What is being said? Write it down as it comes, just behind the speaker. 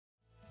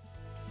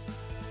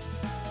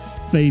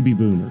baby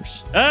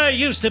boomers. I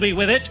used to be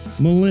with it.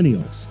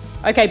 Millennials.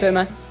 Okay,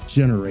 boomer.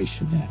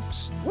 Generation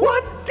X.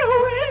 What's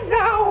going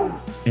on?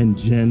 And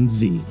Gen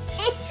Z.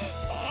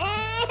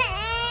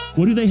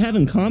 What do they have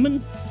in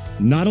common?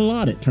 Not a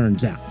lot, it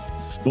turns out.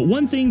 But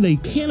one thing they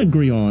can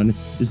agree on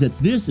is that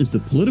this is the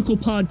political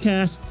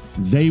podcast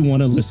they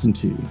want to listen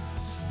to.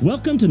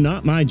 Welcome to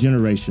Not My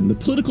Generation, the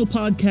political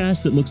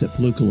podcast that looks at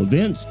political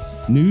events,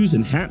 news,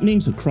 and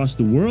happenings across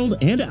the world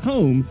and at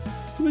home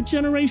through a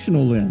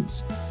generational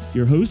lens.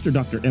 Your hosts are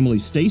Dr. Emily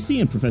Stacy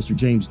and Professor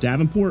James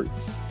Davenport,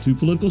 two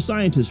political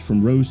scientists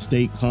from Rose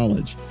State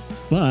College.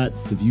 But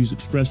the views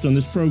expressed on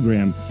this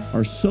program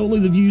are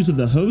solely the views of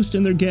the host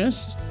and their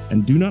guests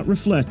and do not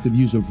reflect the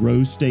views of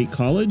Rose State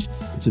College,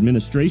 its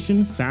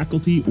administration,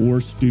 faculty,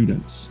 or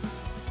students.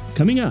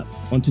 Coming up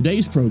on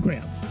today's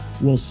program,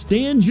 we'll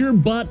stand your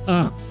butt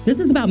up. This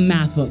is about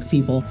math books,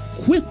 people.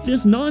 Quit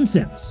this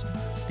nonsense.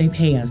 They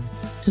pay us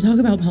to talk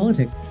about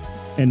politics.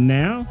 And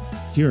now,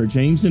 here are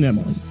James and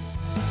Emily.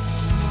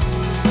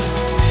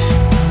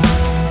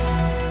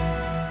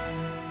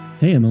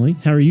 Hey, Emily,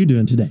 how are you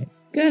doing today?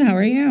 Good, how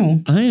are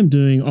you? I am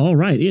doing all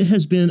right. It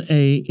has been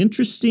an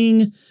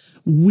interesting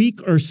week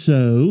or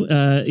so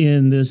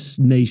in this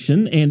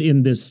nation and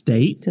in this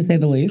state. To say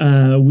the least.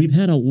 We've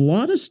had a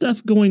lot of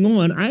stuff going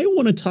on. I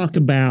want to talk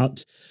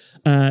about,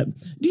 do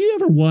you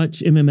ever watch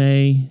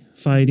MMA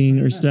fighting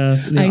or stuff?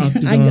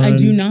 I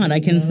do not. I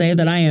can say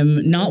that I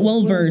am not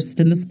well versed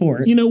in the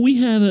sport. You know, we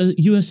have a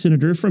U.S.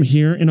 senator from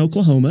here in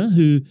Oklahoma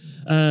who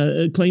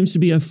claims to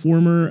be a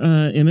former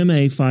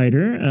MMA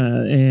fighter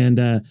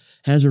and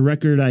has a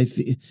record.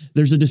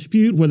 There's a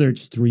dispute whether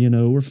it's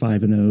 3-0 or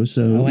 5-0 .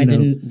 So I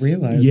didn't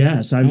realize.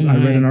 Yes, I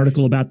read an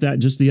article about that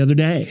just the other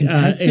day.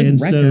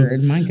 Contested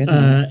record. My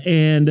goodness.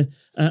 And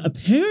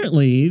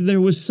apparently there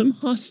was some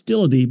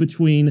hostility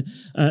between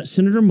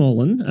Senator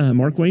Mullen,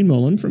 Mark Wayne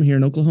Mullen from here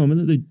in Oklahoma,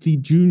 the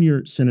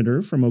junior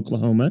senator from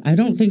Oklahoma. I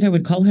don't think I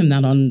would call him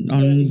that on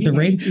the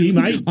radio. He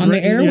might on the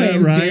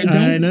airwaves, right?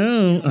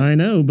 Dude. I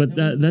know, but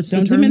that's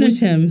don't the term diminish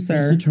him, sir.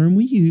 That's the term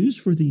we use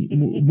for the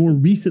more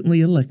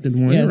recently elected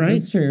one, yes, right?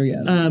 That's true.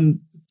 Yes.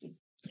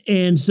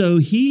 And so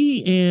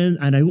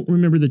I don't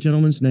remember the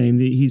gentleman's name.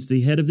 He's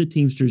the head of the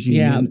Teamsters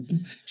Union. Yeah,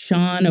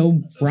 Sean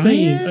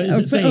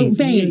O'Brien.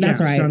 Fain. That's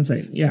right. Sean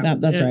Fain. Yeah,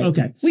 that's right.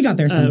 Okay, we got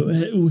there.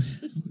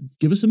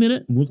 Give us a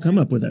minute. We'll come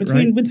up with it.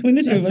 Between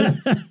the two of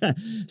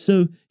us.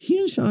 So he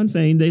and Sean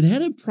Fain, they'd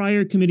had a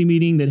prior committee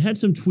meeting. They'd had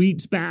some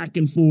tweets back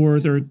and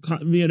forth,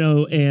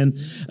 and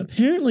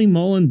apparently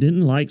Mullen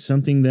didn't like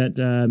something that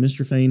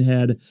Mr. Fain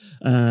had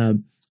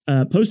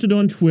posted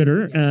on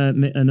Twitter.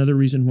 Another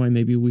reason why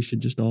maybe we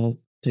should just all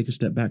take a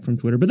step back from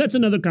Twitter. But that's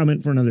another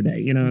comment for another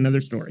day,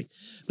 another story.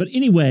 But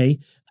anyway,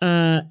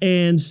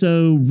 and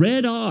so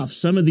read off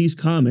some of these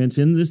comments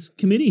in this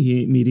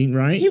committee meeting,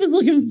 right? He was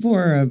looking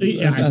for a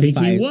I think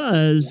fight. he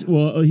was.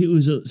 Well, he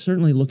was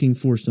certainly looking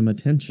for some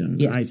attention,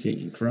 yes. I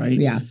think, right?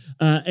 Yeah.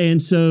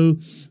 And so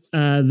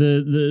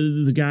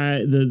the guy,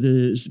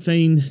 the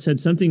Fain said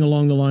something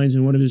along the lines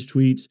in one of his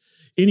tweets,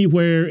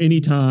 anywhere,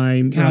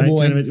 anytime.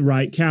 Cowboy.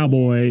 Right,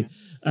 cowboy.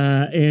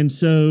 And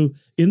so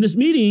in this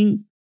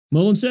meeting,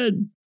 Mullen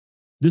said,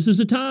 this is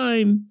a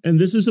time and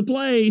this is a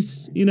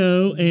place,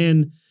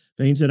 and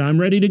Fain said,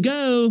 I'm ready to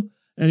go.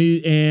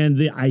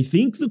 And I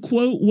think the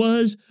quote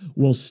was,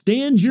 well,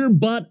 stand your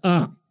butt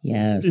up.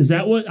 Yes. Is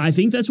that what, I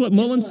think that's what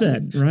Mullen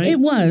said, right? It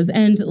was.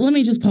 And let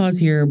me just pause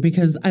here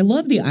because I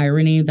love the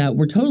irony that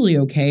we're totally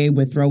okay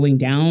with throwing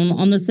down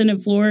on the Senate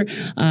floor,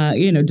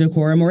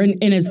 decorum or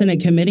in a Senate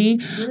committee.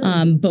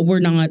 But we're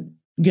not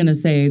gonna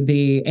say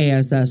the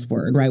ASS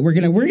word, right? We're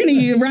gonna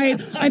right.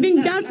 I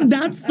think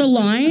that's the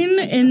line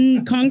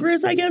in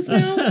Congress, I guess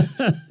now.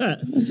 I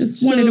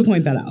just wanted to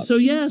point that out.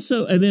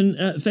 And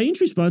then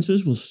Fain's response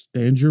was, "Well,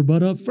 stand your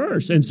butt up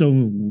first." And so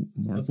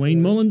Mark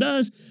Wayne Mullen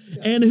does,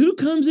 and who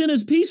comes in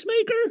as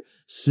peacemaker?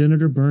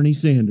 Senator Bernie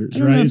Sanders. I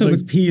don't know if it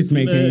was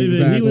peacemaking.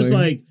 Exactly. He was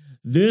like,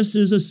 this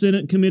is a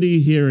Senate committee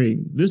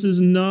hearing. This is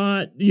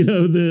not,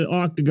 the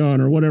octagon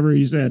or whatever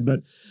he said. But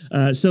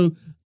so.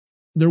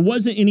 There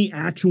wasn't any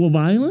actual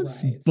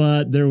violence, right.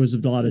 But there was a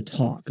lot of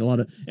talk,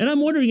 and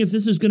I'm wondering if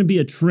this is going to be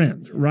a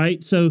trend,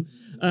 right? So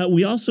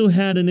we also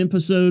had an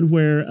episode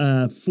where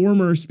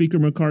former Speaker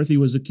McCarthy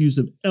was accused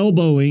of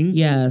elbowing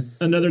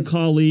another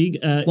colleague.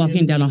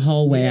 Walking down a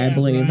hallway, I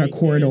believe, right, a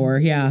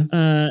corridor,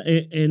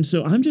 and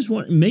so I'm just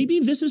wondering, maybe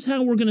this is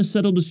how we're going to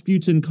settle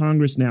disputes in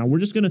Congress now. We're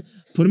just going to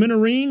put them in a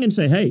ring and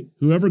say, hey,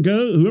 whoever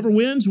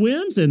wins,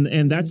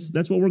 and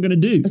that's what we're going to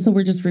do. So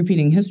we're just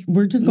repeating history.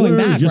 We're just going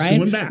back, right?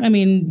 Going back. I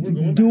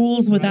mean,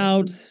 duels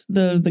without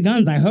the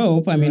guns, I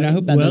hope. I mean, I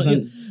hope that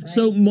doesn't.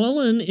 So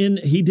Mullen,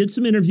 he did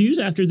some interviews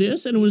after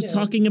this and was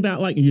talking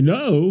about,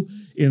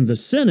 in the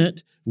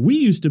Senate, we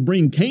used to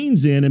bring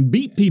canes in and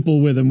beat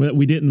people with them that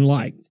we didn't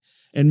like.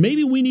 And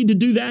maybe we need to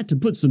do that to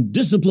put some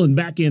discipline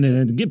back in it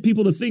and to get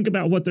people to think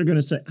about what they're going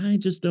to say. I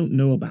just don't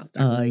know about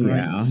that. Right?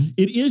 Yeah.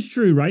 It is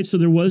true, right? So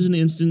there was an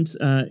instance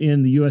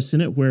in the U.S.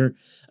 Senate where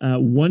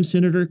one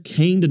senator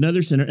caned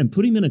another senator and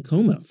put him in a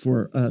coma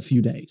for a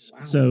few days.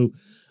 Wow. So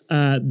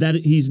that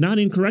he's not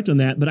incorrect on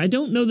that, but I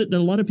don't know that a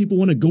lot of people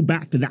want to go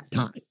back to that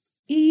time.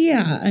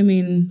 Yeah, I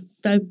mean,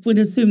 I would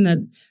assume that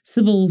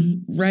civil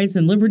rights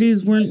and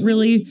liberties weren't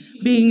really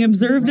being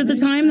observed at the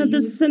time that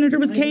this senator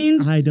was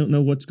caned. I don't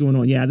know what's going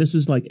on. Yeah, this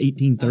was like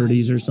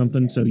 1830s or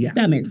something. So yeah,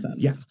 that makes sense.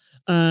 Yeah,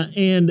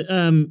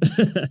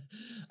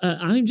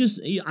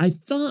 I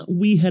thought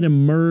we had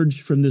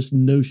emerged from this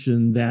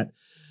notion that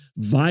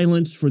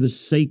violence for the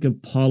sake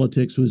of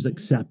politics was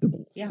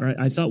acceptable. Yeah. Right?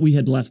 I thought we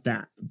had left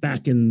that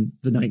back in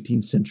the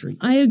 19th century.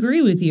 I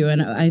agree with you.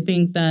 And I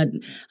think that,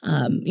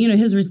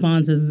 his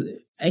response is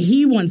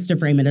he wants to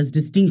frame it as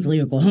distinctly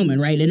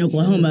Oklahoman, right? In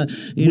Oklahoma,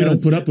 we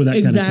don't put up with that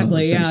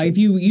exactly. Kind of yeah, if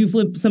you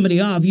flip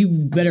somebody off,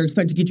 you better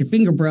expect to get your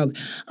finger broke.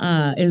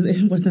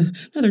 It was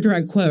another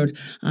direct quote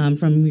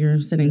from your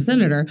sitting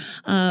senator.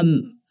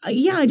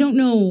 Yeah, I don't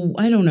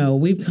know.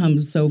 We've come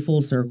so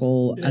full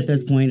circle at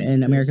this point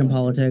in American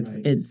politics.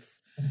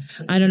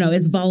 I don't know.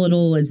 It's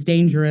volatile. It's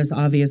dangerous,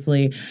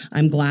 obviously.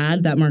 I'm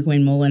glad that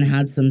Markwayne Mullin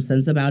had some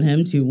sense about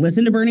him to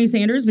listen to Bernie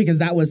Sanders, because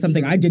that was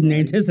something I didn't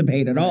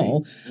anticipate at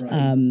all.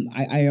 Right.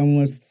 I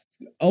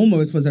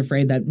almost was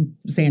afraid that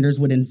Sanders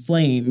would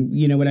inflame,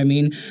 you know what I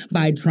mean?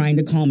 By trying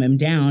to calm him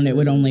down, it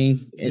would only,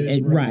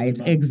 right,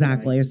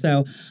 exactly. Right.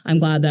 So I'm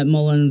glad that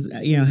Mullins,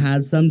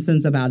 had some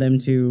sense about him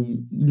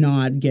to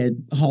not get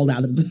hauled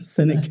out of the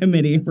Senate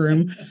committee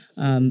room.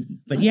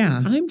 But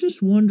yeah. I'm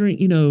just wondering,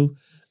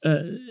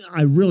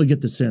 I really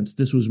get the sense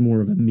this was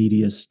more of a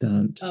media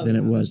stunt than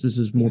it was. This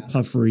is more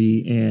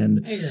puffery,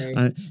 and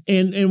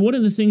and one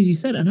of the things he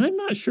said, and I'm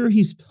not sure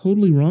he's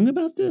totally wrong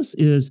about this,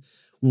 is,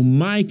 well,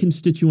 my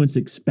constituents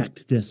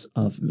expect this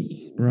of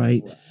me,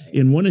 right?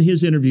 In one of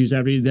his interviews,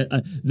 after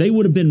that, they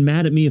would have been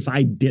mad at me if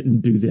I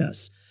didn't do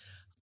this.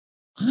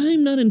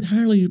 I'm not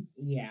entirely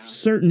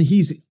certain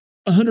he's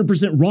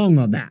 100% wrong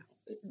on that.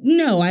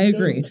 No, I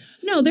agree.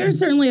 No, there's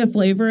certainly a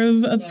flavor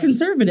of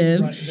conservative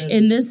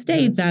in this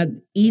state that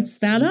eats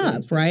that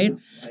up, right?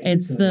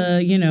 It's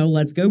the,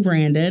 let's go,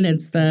 Brandon.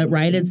 It's the,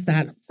 right, it's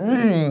that.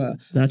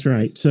 That's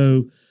right.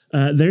 So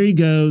there you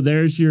go.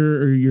 There's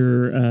your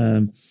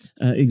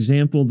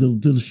example,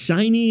 the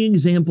shining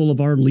example of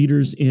our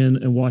leaders in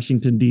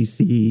Washington,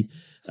 D.C.,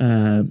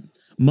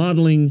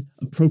 modeling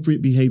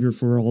appropriate behavior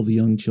for all the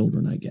young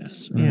children, I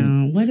guess. Right?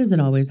 Yeah. Why does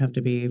it always have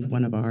to be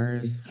one of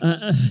ours?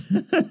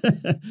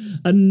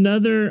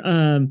 Another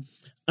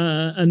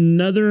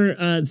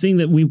thing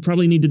that we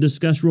probably need to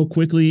discuss real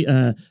quickly.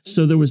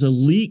 So there was a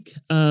leak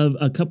of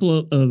a couple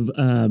of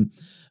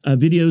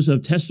videos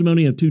of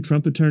testimony of two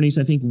Trump attorneys.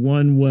 I think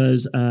one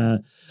was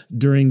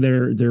during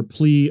their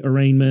plea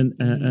arraignment.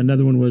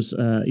 Another one was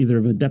either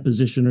of a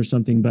deposition or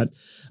something. But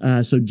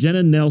so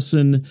Jenna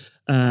Nelson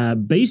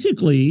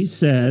basically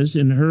says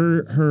in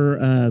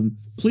her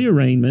plea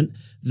arraignment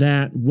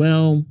that,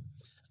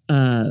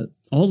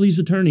 all these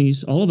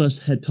attorneys, all of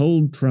us had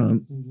told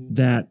Trump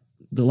that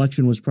the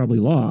election was probably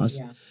lost.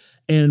 Yeah.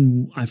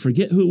 And I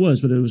forget who it was,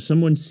 but it was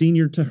someone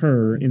senior to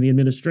her in the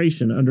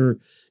administration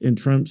in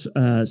Trump's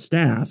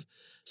staff,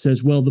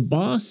 says, well, the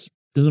boss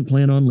doesn't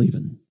plan on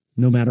leaving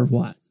no matter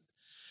what.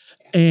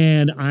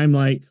 And I'm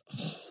like,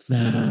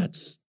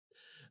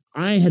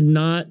 I had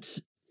not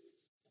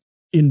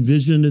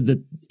envisioned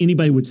that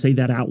anybody would say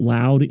that out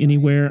loud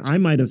anywhere. I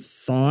might have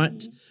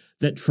thought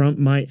that Trump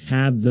might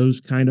have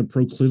those kind of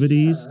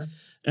proclivities. Sure.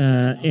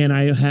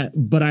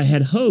 But I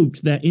had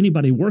hoped that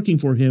anybody working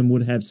for him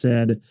would have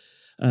said,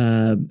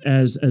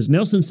 as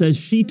Nelson says,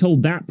 she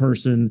told that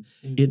person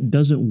it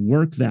doesn't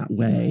work that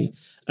way.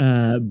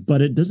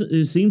 But it doesn't.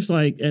 It seems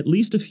like at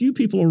least a few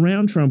people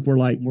around Trump were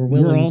like,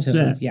 we're all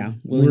set. Yeah,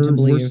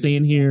 we're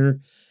staying here,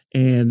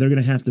 and they're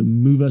going to have to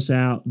move us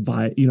out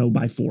by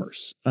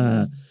force.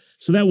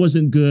 So that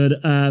wasn't good.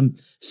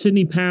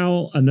 Sidney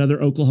Powell,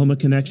 another Oklahoma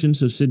connection.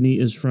 So Sidney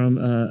is from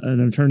an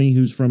attorney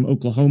who's from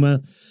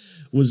Oklahoma,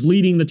 was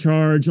leading the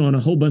charge on a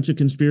whole bunch of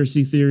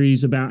conspiracy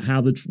theories about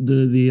how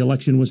the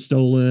election was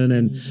stolen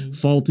and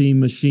faulty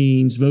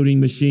machines, voting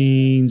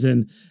machines,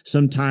 and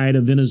some tie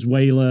to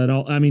Venezuela and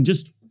all. I mean,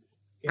 just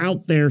out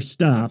there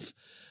stuff.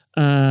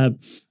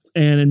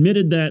 And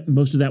admitted that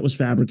most of that was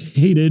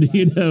fabricated,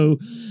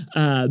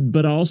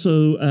 but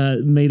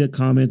also made a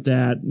comment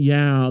that,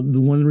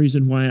 the one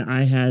reason why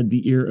I had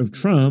the ear of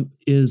Trump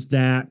is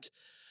that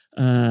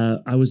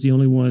I was the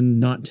only one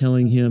not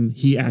telling him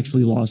he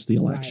actually lost the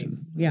election. Right.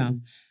 Yeah.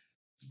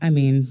 I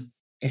mean,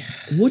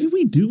 what do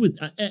we do with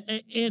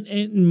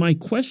and my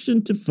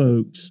question to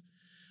folks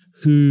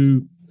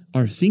who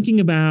are thinking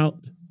about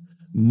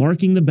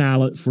marking the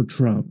ballot for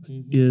Trump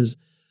is,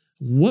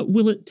 what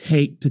will it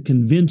take to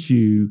convince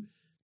you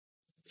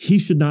he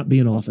should not be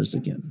in office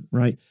again,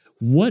 right?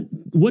 What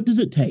does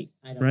it take,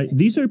 right?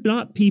 These are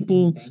not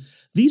people.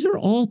 These are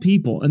all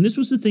people. And this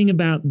was the thing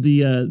about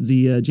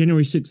the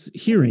January 6th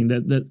hearing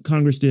that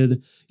Congress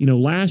did,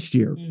 last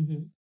year.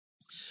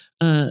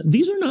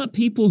 These are not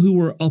people who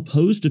were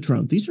opposed to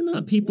Trump. These are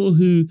not people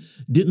who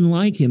didn't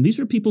like him. These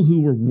are people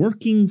who were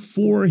working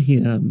for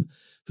him,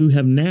 who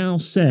have now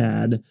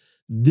said,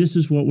 this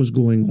is what was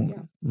going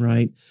on,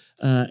 right?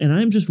 And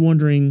I'm just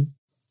wondering,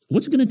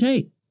 what's it going to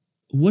take?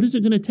 what is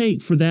it going to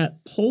take for that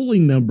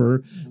polling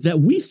number that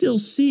we still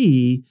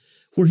see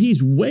where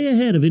he's way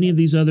ahead of any of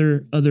these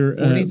other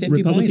 40,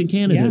 Republican points.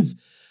 candidates?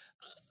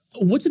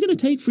 Yeah. What's it going to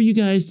take for you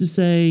guys to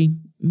say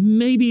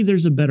maybe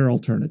there's a better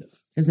alternative?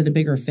 Is it a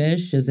bigger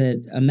fish? Is it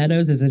a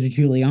Meadows? Is it a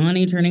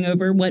Giuliani turning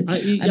over? But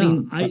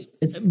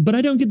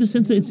I don't get the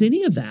sense that it's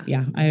any of that.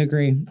 Yeah, I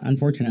agree.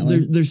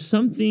 Unfortunately, there's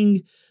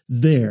something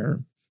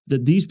there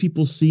that these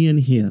people see in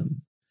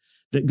him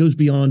that goes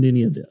beyond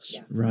any of this,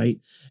 right?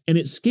 And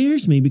it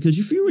scares me because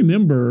if you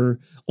remember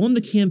on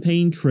the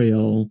campaign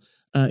trail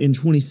in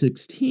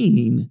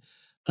 2016,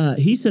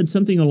 he said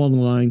something along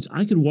the lines,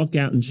 I could walk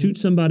out and shoot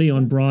somebody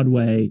on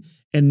Broadway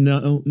and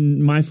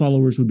my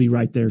followers would be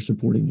right there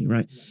supporting me,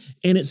 right?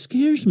 And it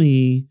scares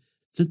me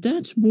that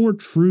that's more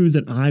true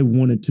than I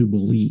wanted to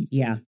believe.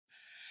 Yeah.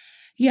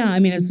 Yeah, I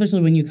mean,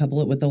 especially when you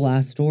couple it with the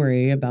last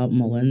story about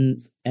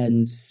Mullins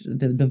and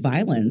the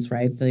violence,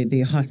 right?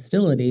 The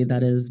hostility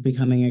that is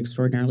becoming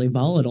extraordinarily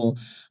volatile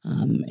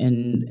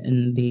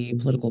in the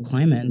political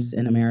climate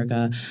in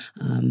America.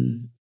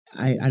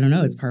 I don't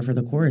know. It's par for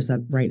the course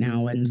right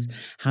now. And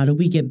how do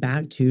we get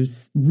back to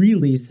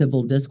really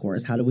civil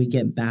discourse? How do we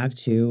get back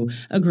to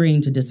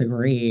agreeing to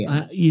disagree?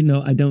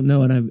 I don't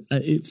know. And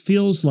it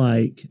feels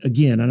like,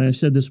 again, and I've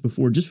said this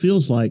before, it just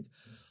feels like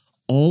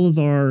all of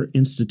our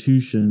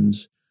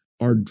institutions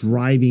are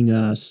driving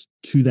us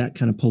to that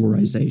kind of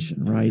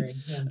polarization, right?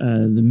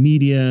 The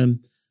media,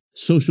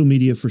 social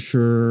media for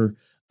sure,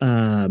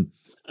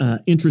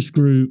 interest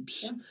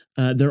groups,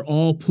 they're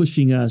all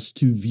pushing us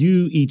to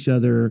view each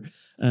other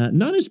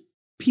not as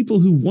people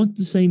who want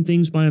the same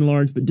things by and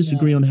large, but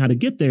disagree on how to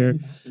get there.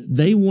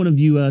 They want to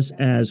view us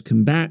as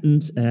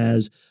combatants,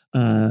 as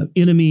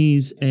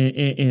enemies,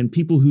 and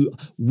people who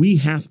we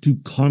have to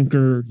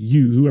conquer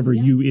you, whoever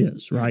you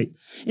is, right?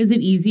 Is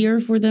it easier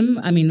for them?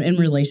 I mean, in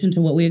relation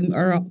to what we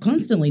are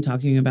constantly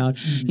talking about,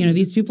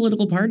 these two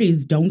political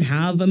parties don't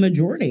have a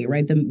majority,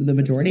 right? The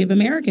majority of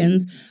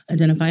Americans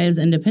identify as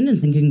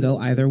independents and can go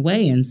either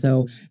way. And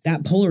so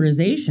that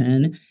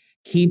polarization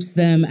keeps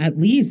them at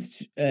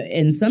least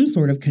in some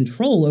sort of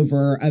control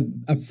over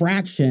a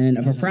fraction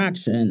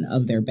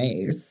of their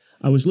base.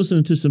 I was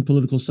listening to some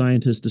political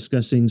scientists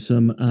discussing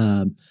some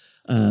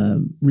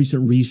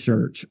recent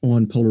research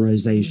on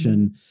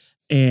polarization.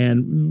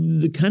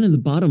 And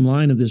the bottom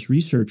line of this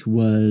research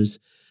was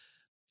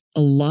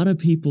a lot of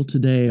people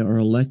today are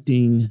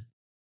electing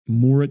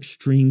more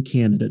extreme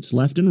candidates,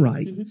 left and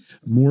right,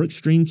 more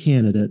extreme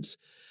candidates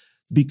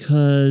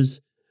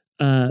because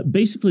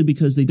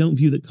they don't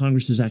view that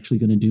Congress is actually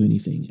going to do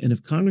anything. And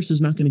if Congress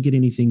is not going to get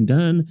anything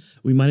done,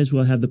 we might as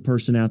well have the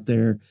person out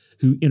there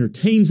who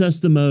entertains us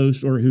the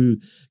most or who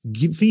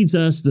feeds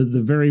us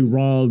the very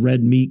raw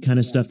red meat kind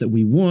of stuff that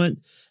we want,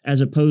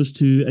 as opposed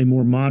to a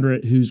more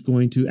moderate who's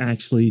going to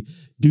actually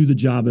do the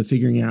job of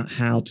figuring out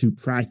how to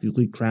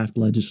practically craft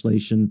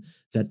legislation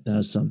that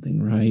does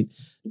something, right?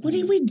 What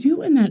do we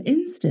do in that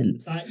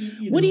instance?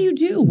 What do you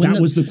do?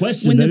 That was the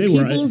question. When the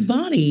people's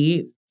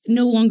body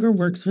no longer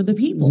works for the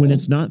people. When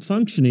it's not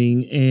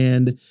functioning,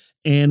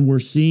 and we're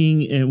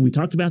seeing, and we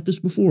talked about this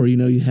before,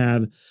 you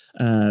have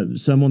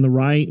some on the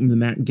right, and the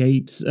Matt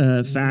Gaetz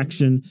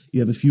faction,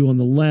 you have a few on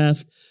the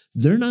left.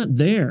 They're not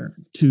there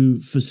to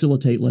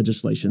facilitate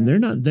legislation. They're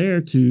not there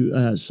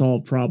to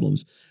solve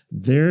problems.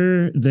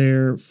 They're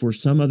there for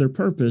some other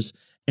purpose,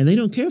 and they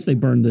don't care if they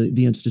burn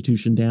the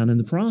institution down in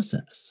the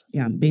process.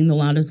 Yeah, being the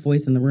loudest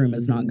voice in the room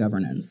is not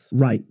governance.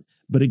 Right.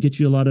 But it gets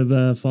you a lot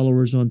of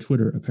followers on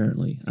Twitter,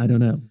 apparently. I don't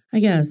know. I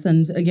guess.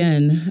 And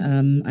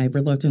again, I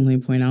reluctantly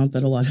point out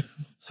that a lot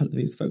of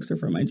these folks are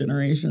from my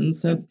generation.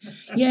 So,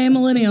 yay,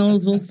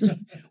 millennials.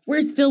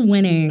 We're still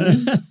winning.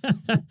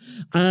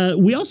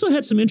 We also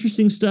had some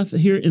interesting stuff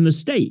here in the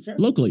state,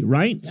 locally,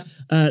 right?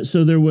 Yeah.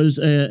 So there was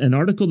an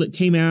article that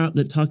came out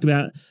that talked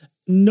about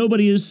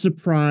nobody is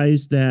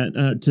surprised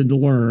that to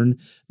learn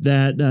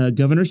that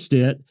Governor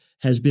Stitt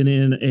has been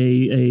in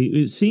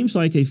it seems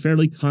like a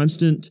fairly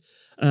constant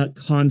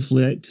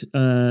conflict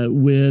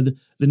with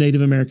the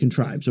Native American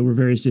tribes over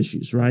various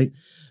issues, right?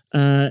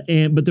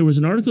 But there was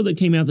an article that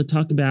came out that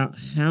talked about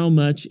how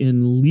much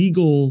in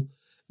legal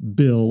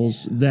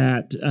bills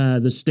that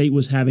the state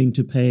was having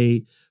to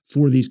pay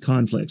for these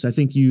conflicts. I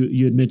think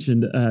you had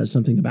mentioned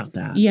something about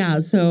that. Yeah,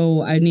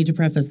 so I need to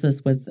preface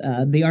this with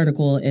the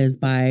article is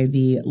by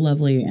the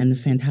lovely and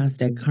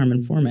fantastic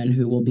Carmen Foreman,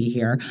 who will be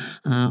here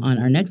on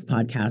our next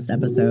podcast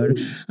episode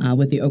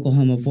with the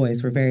Oklahoma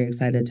Voice. We're very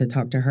excited to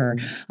talk to her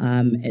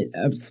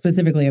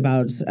specifically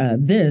about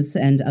this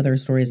and other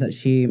stories that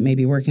she may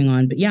be working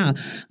on. But yeah,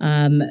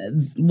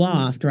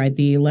 LOFT, right,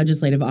 the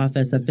Legislative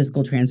Office of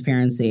Fiscal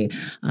Transparency,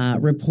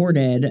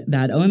 reported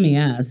that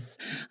OMES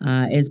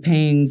is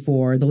paying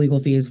for the legal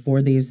fees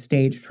for these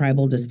state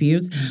tribal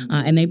disputes,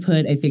 and they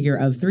put a figure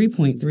of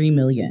 $3.3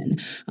 million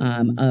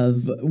of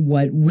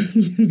what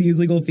these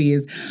legal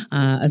fees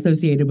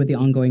associated with the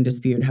ongoing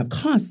dispute have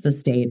cost the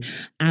state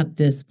at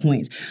this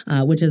point,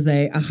 which is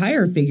a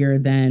higher figure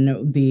than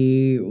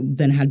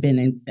had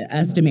been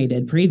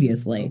estimated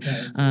previously. Okay.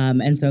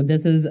 And so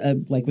this is,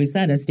 like we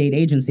said, a state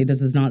agency.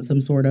 This is not some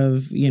sort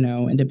of,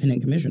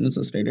 independent commission. It's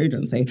a state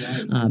agency.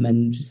 Right.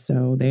 And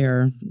so they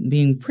are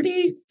being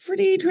pretty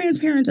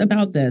transparent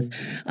about this.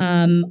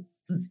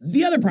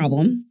 The other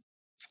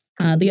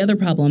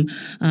problem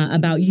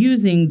about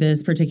using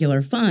this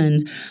particular fund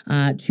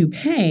to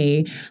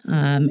pay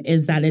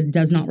is that it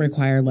does not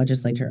require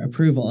legislature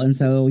approval. And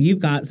so you've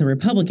got some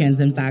Republicans.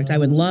 In fact, I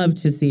would love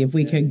to see if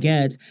we could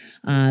get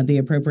the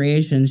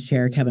Appropriations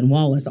Chair, Kevin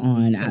Wallace,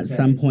 on at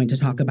some point to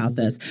talk about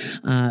this.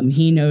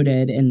 He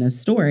noted in this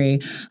story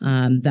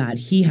that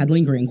he had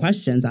lingering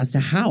questions as to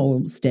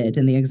how STIT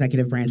and the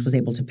executive branch was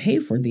able to pay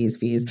for these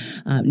fees,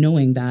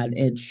 knowing that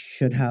it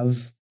should have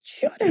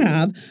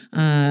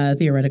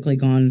theoretically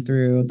gone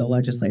through the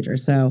legislature.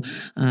 So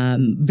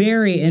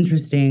very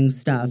interesting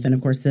stuff. And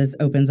of course, this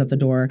opens up the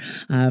door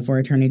for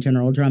Attorney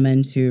General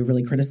Drummond to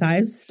really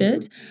criticize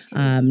STIT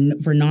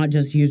for not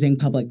just using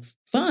public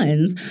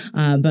funds,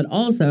 but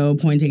also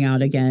pointing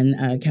out, again,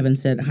 Kevin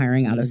Stitt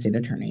hiring out-of-state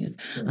attorneys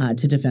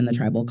to defend the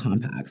tribal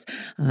compacts.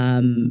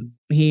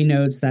 He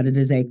notes that it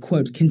is a,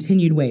 quote,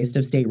 continued waste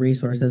of state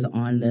resources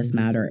on this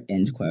matter,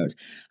 end quote.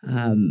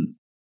 I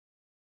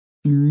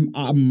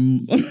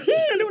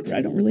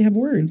don't really have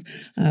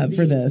words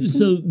for this.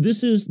 So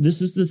this is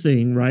the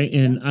thing, right?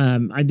 And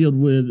I dealt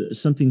with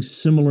something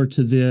similar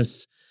to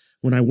this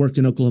when I worked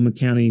in Oklahoma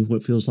County,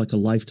 what feels like a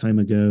lifetime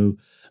ago,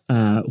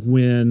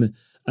 when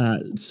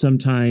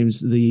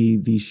sometimes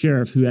the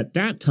sheriff, who at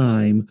that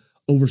time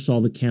oversaw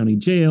the county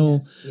jail,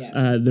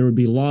 there would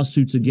be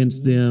lawsuits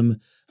against them.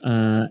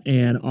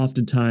 And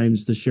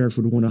oftentimes the sheriff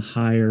would want to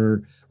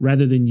hire,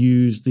 rather than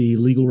use the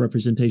legal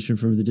representation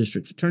from the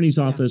district attorney's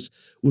office,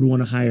 would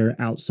want to hire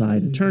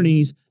outside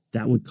attorneys.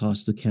 That would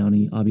cost the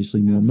county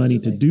obviously more money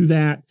to do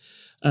that.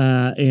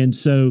 And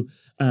so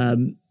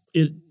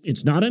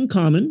it's not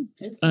uncommon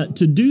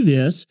to do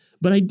this,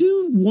 but I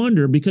do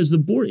wonder, because the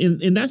board,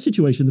 in that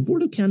situation, the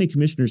Board of County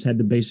Commissioners had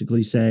to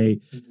basically say,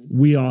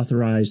 we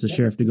authorize the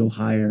sheriff to go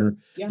hire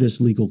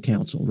this legal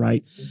counsel,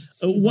 right?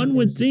 One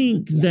would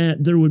think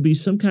that there would be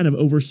some kind of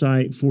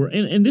oversight for,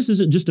 and this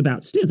isn't just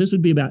about Stitt, this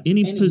would be about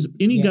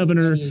any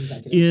governor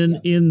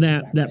in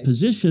that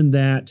position,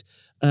 that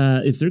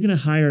if they're going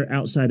to hire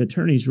outside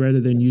attorneys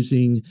rather than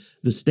using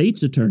the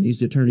state's attorneys,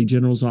 the Attorney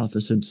General's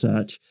office and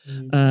such,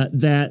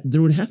 that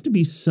there would have to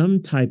be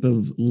some type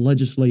of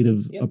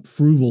legislative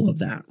approval of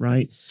that,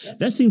 right?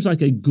 That seems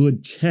like a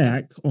good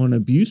check on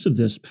abuse of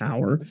this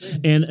power.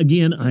 And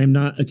again, I'm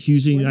not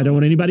accusing, I don't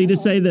want anybody to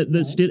say that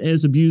Stitt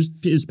has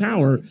abused his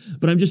power,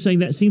 but I'm just saying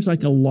that seems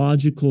like a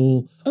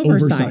logical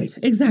oversight.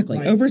 Exactly.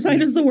 Right.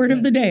 Oversight is the word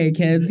of the day,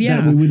 kids.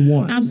 Yeah. That we would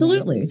want.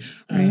 Absolutely.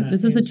 Right.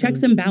 This is a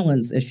checks and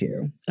balance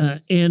issue.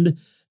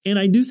 And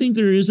I do think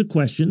there is a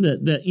question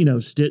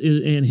that Stitt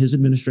and his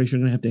administration are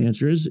going to have to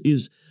answer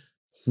is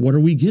what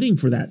are we getting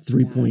for that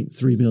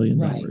 $3.3 billion?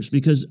 Right.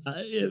 Because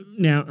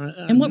now...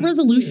 and what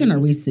resolution are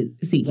we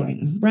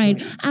seeking,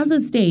 right? As a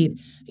state,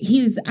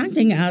 he's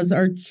acting as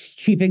our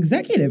chief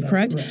executive,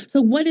 correct?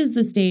 So what is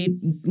the state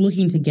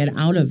looking to get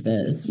out of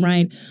this,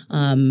 right?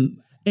 And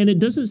it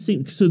doesn't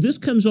seem... So this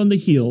comes on the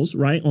heels,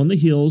 right? On the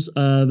heels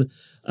of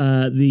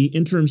the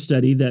interim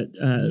study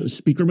that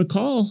Speaker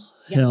McCall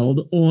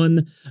held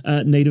on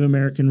Native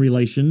American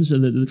relations,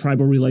 the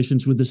tribal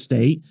relations with the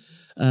state,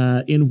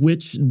 in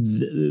which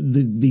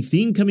the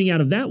theme coming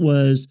out of that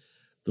was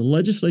the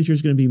legislature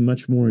is going to be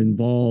much more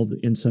involved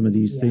in some of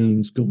these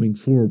things going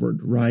forward,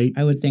 right?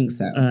 I would think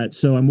so.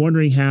 So I'm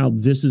wondering how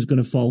this is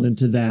going to fall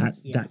into that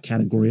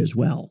category as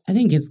well. I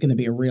think it's going to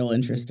be a real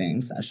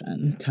interesting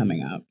session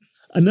coming up.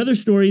 Another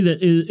story that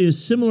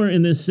is similar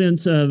in this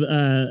sense of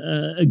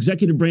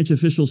executive branch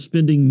officials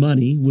spending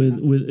money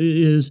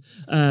is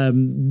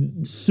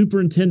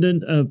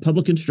Superintendent of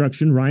Public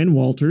Instruction Ryan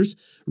Walters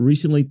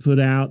recently put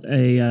out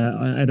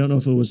I don't know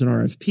if it was an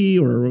RFP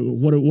or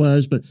what it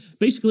was, but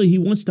basically he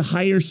wants to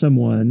hire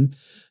someone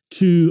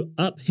to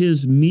up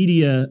his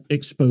media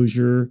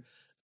exposure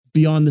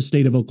beyond the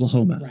state of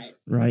Oklahoma,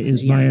 right?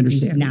 Is my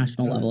understanding.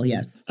 National level,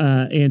 yes.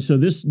 And so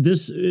this,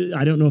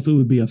 I don't know if it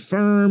would be a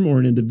firm or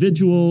an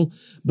individual,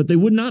 but they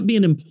would not be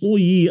an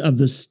employee of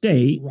the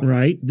state,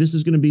 right? This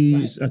is going to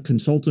be a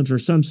consultant or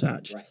some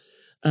such.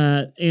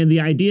 And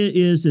the idea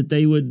is that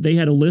they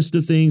had a list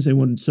of things. They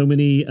wanted so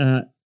many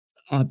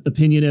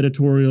opinion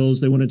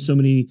editorials. They wanted so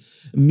many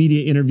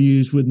media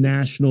interviews with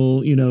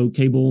national,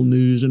 cable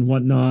news and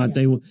whatnot.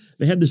 They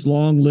had this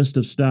long list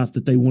of stuff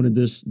that they wanted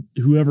this,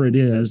 whoever it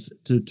is,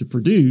 to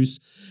produce.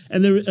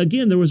 And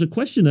there was a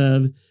question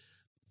of,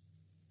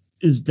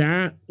 is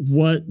that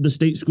what the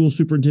state school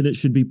superintendent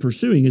should be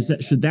pursuing?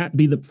 Should that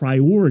be the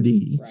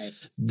priority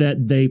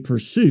that they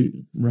pursue?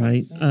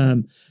 Right.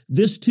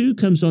 This too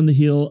comes on the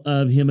heel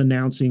of him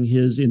announcing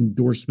his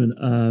endorsement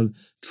of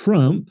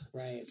Trump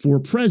for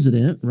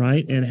president,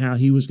 right, and how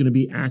he was going to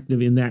be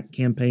active in that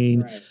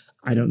campaign.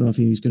 I don't know if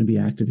he's going to be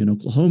active in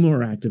Oklahoma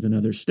or active in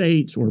other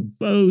states or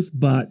both,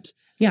 but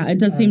yeah, it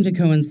does seem to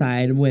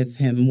coincide with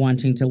him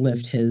wanting to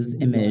lift his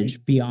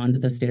image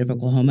beyond the state of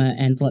Oklahoma.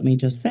 And let me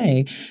just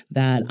say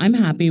that I'm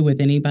happy with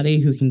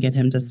anybody who can get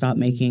him to stop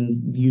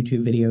making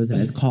YouTube videos in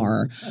his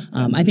car.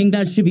 I think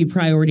that should be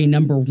priority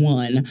number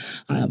one.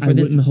 I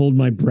wouldn't hold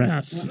my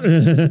breath.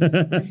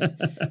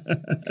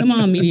 Come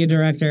on, media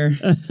director.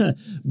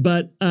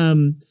 But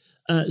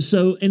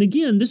so, and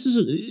again, this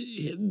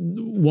is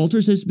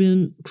Walters has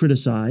been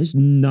criticized,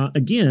 not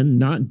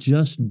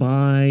just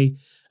by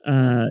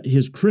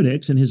his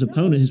critics and his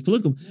opponent, his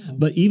political,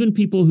 but even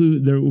people who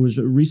there was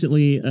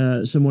recently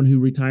someone who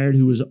retired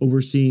who was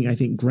overseeing, I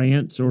think,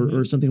 grants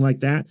or something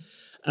like that.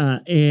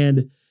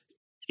 And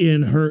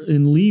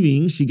in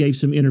leaving, she gave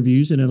some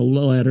interviews and in a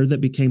letter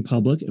that became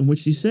public in which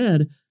she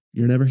said,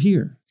 "You're never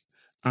here.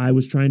 I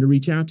was trying to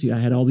reach out to you. I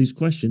had all these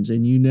questions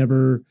and you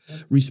never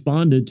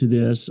responded to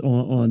this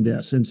on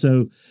this." And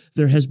so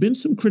there has been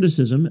some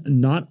criticism,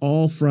 not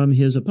all from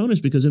his opponents,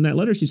 because in that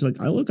letter, she's like,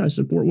 I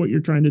support what you're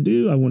trying to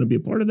do. I want to be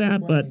a part of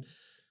that, but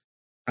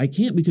I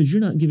can't because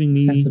you're not giving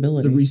me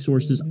the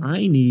resources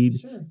I need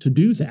to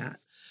do that.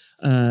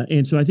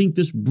 And so I think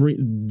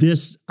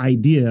this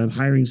idea of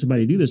hiring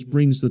somebody to do this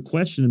brings the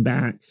question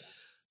back,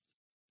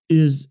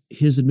 is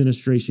his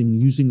administration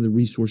using the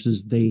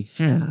resources they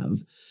have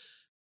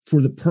for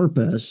the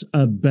purpose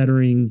of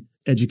bettering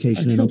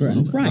education in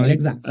Oklahoma? Right,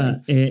 exactly.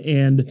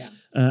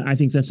 I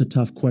think that's a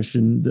tough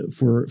question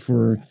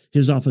for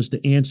his office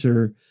to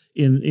answer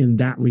in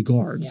that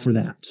regard for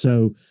that.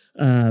 So,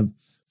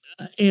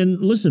 and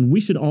listen, we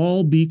should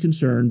all be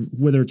concerned,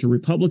 whether it's a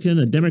Republican,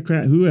 a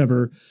Democrat,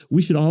 whoever,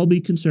 we should all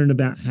be concerned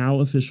about how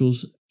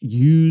officials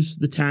use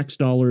the tax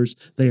dollars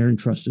they are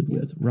entrusted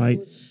with, right?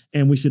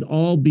 And we should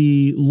all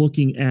be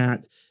looking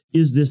at,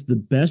 is this the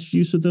best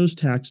use of those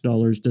tax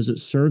dollars? Does it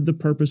serve the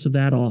purpose of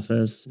that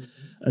office?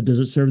 Does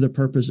it serve the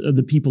purpose of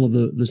the people of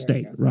the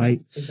state,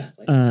 right?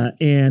 Exactly.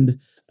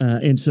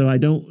 And so I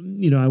don't,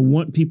 I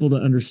want people to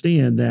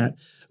understand that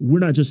we're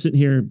not just sitting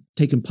here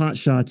taking pot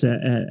shots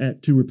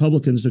at two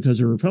Republicans because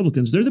they're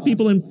Republicans. They're the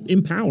people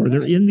in power.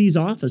 They're in these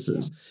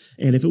offices.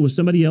 And if it was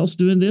somebody else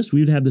doing this, we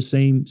would have the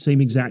same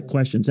exact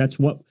questions. That's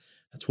what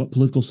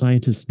political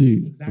scientists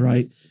do,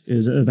 right?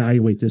 Is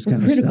evaluate this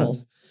kind of stuff.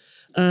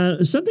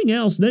 Something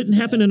else that didn't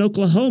happen in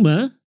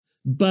Oklahoma,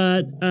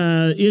 but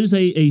is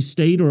a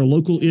state or a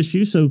local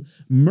issue. So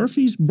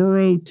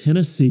Murfreesboro,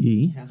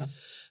 Tennessee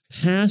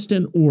passed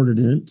an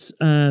ordinance.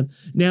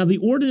 Now, the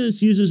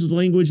ordinance uses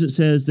language that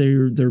says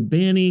they're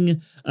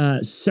banning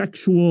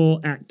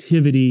sexual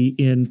activity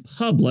in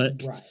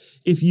public. Right.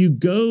 If you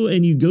go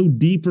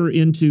deeper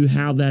into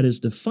how that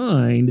is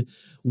defined,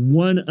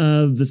 one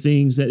of the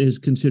things that is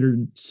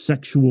considered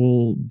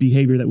sexual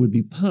behavior that would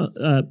be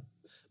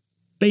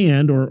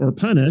banned or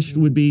punished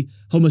would be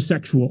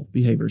homosexual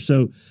behavior.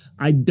 So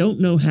I don't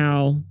know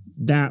how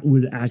that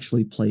would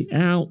actually play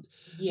out.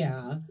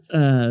 Yeah.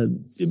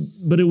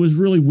 But it was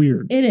really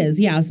weird. It is,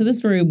 yeah. So this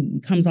story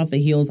comes off the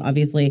heels,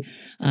 obviously,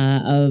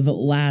 of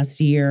last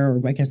year,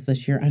 or I guess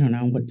this year. I don't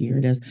know what year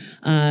it is.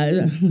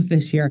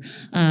 This year,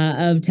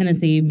 of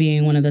Tennessee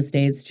being one of the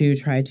states to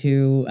try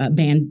to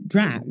ban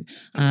drag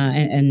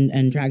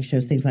and drag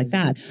shows, things like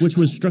that. Which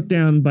was struck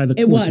down by the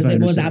courts.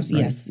 It was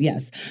absolutely, right?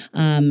 Yes.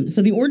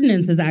 So the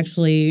ordinance is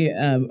actually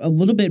a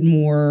little bit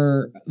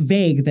more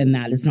vague than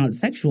that. It's not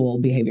sexual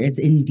behavior. It's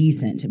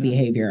indecent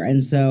behavior.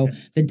 And so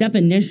the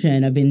definition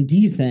of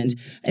indecent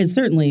is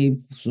certainly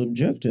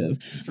subjective,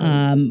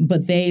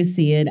 but they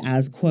see it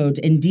as, quote,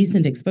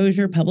 indecent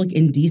exposure, public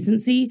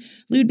indecency,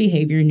 lewd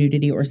behavior,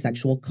 nudity, or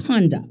sexual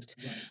conduct.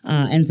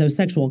 And so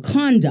sexual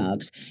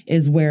conduct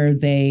is where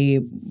they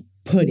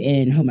put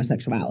in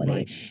homosexuality.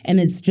 Right. And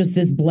it's just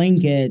this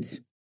blanket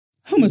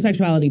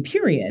homosexuality,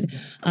 period.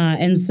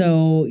 And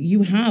so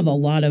you have a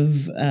lot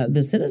of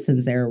the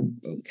citizens there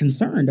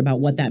concerned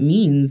about what that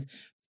means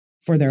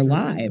for their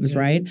lives,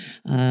 right?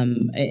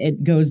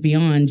 It goes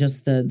beyond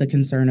just the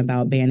concern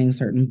about banning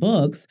certain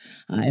books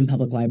in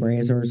public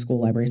libraries or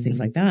school libraries, things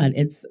like that.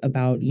 It's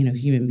about,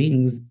 human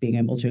beings being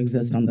able to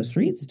exist on the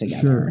streets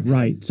together. Sure,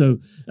 right. So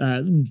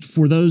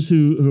for those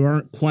who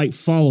aren't quite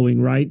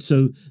following, right?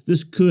 So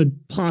this could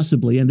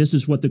possibly, and this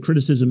is what the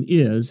criticism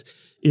is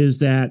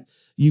that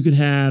you could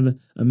have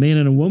a man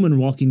and a woman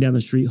walking down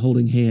the street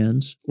holding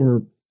hands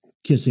or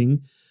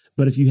kissing,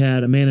 but if you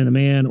had a man and a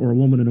man or a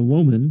woman and a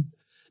woman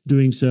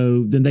doing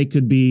so, then they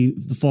could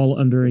fall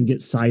under and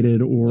get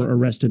cited or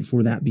arrested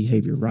for that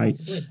behavior, right?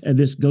 Possibly. And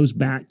this goes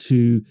back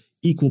to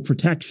equal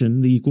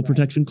protection, the equal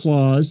protection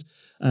clause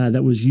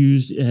that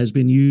has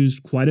been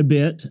used quite a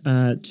bit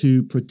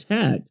to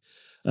protect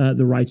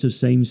the rights of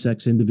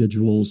same-sex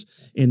individuals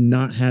and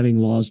not having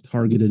laws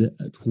targeted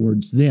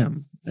towards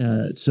them.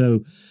 I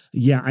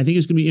think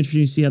it's going to be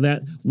interesting to see how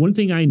that. One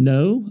thing I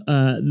know,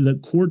 the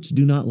courts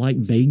do not like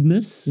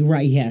vagueness.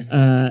 Right, yes.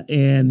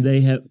 And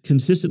they have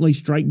consistently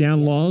strike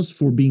down laws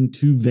for being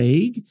too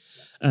vague.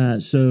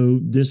 So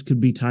this could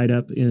be tied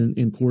up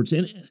in courts.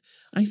 And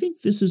I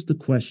think this is the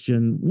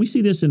question. We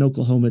see this in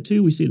Oklahoma,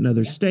 too. We see it in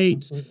other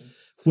states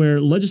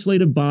where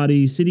legislative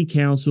bodies, city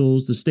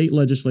councils, the state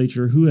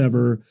legislature,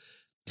 whoever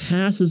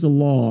passes a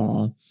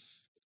law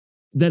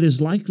that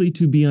is likely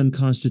to be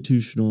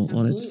unconstitutional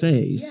on its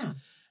face. Yeah.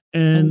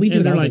 And we do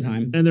and it they're all like, the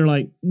time. And they're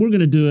like, we're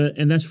going to do it.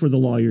 And that's for the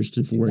lawyers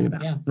to worry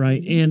about. Yeah.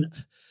 Right. And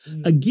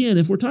again,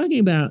 if we're talking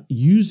about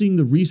using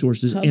the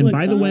resources, Public and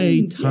by the way,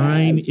 funds,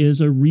 time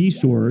is a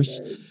resource.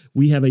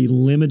 We have a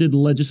limited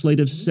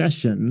legislative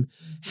session.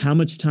 How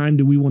much time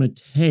do we want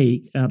to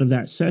take out of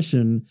that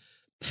session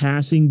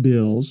passing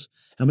bills?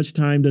 How much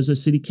time does a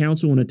city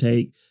council want to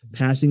take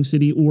passing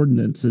city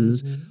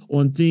ordinances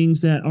on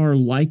things that are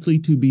likely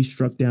to be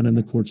struck down in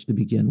the courts to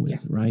begin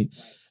with, right?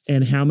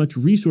 And how much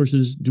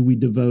resources do we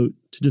devote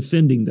to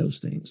defending those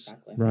things,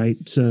 right?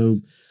 So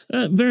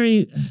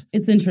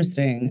it's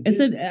interesting.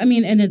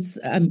 It's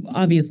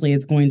obviously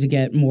it's going to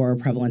get more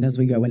prevalent as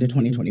we go into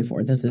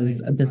 2024. This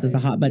is a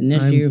hot button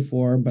issue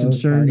for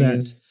both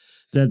parties.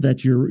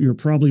 That you're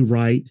probably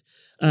right.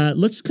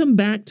 Let's come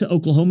back to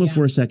Oklahoma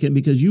for a second,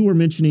 because you were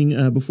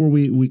mentioning before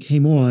we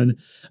came on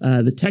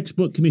the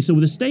textbook committee. So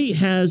the state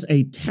has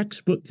a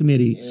textbook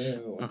committee.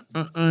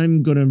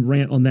 I'm going to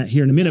rant on that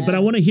here in a minute, but I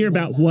want to hear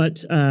about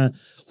what's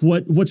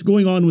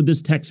going on with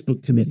this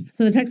textbook committee.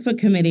 So the textbook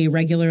committee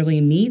regularly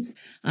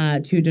meets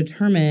to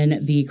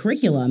determine the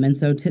curriculum, and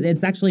so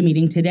it's actually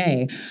meeting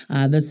today.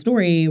 The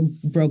story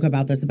broke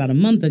about this about a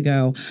month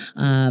ago.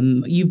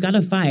 You've got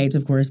to fight,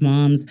 of course.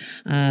 Moms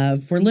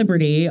for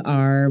Liberty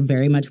are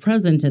very much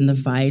present in the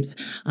fight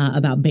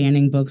about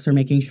banning books or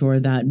making sure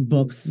that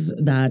books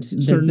that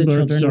the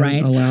children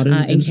write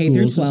in K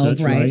through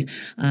 12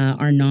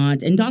 are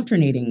not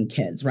indoctrinating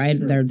kids, right?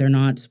 Sure. They're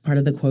not part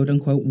of the quote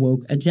unquote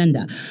woke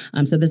agenda.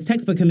 So this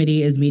textbook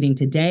committee is meeting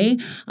today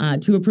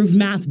to approve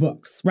math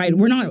books, right?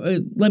 We're not,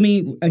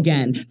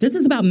 this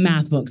is about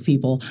math books,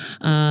 people.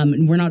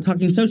 We're not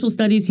talking social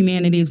studies,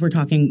 humanities, we're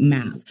talking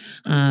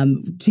math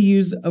to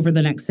use over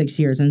the next 6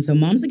 years. And so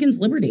Moms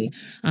Against Liberty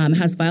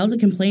has filed a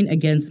complaint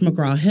against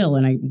McGraw-Hill,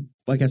 and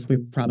I guess we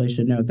probably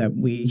should note that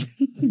we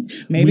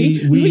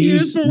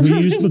use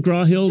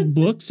McGraw-Hill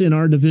books in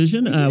our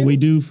division. We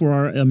do for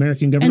our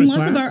American government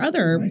class. And lots of our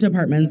other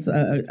departments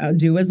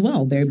do as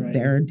well.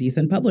 They're a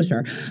decent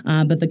publisher.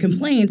 But the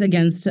complaint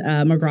against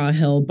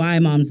McGraw-Hill by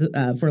Moms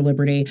for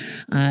Liberty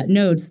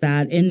notes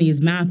that in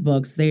these math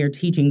books, they are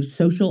teaching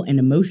social and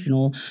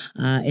emotional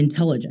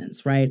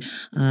intelligence, right?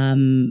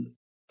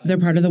 They're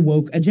part of the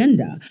woke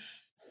agenda.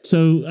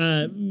 So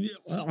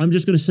I'm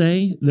just going to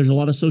say there's a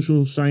lot of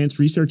social science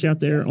research out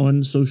there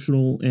on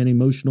social and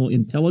emotional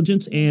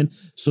intelligence and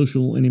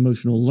social and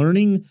emotional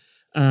learning.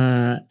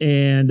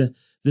 And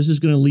this is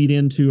going to lead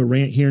into a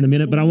rant here in a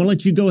minute, but I want to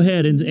let you go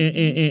ahead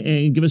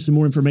and give us some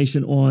more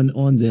information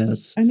on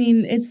this. I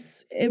mean,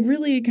 it's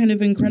really kind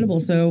of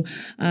incredible. So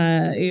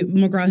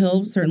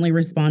McGraw-Hill certainly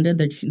responded.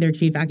 Their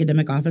chief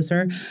academic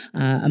officer,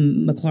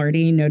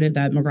 McClarty, noted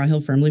that McGraw-Hill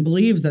firmly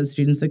believes that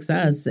student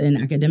success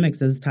in academics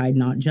is tied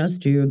not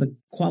just to the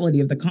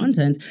quality of the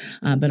content,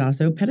 but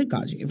also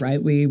pedagogy,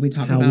 right? We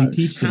talk about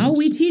how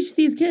we teach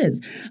these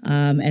kids.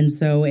 And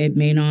so it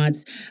may not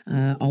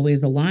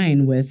always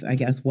align with, I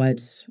guess, what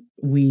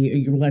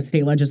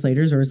state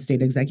legislators or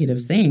state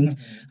executives think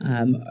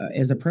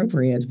is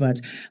appropriate, but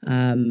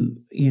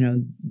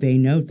they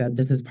note that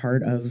this is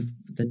part of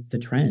the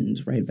trend,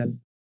 right? That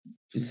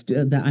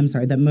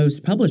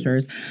most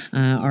publishers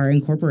are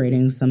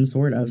incorporating some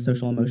sort of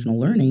social emotional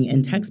learning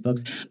in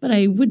textbooks. But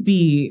I'd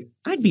be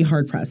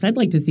hard pressed. I'd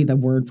like to see the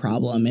word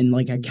problem in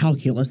like a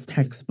calculus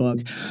textbook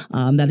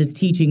that is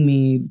teaching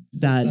me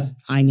that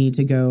I need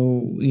to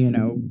go,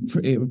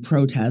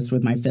 protest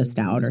with my fist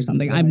out or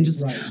something.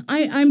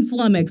 I'm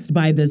flummoxed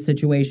by this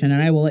situation,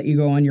 and I will let you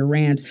go on your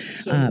rant.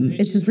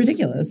 It's just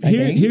ridiculous.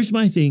 Here's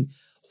my thing.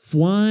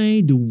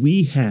 Why do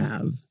we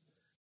have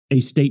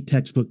a state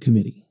textbook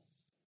committee?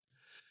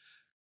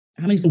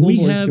 How many school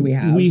boards do we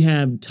have? We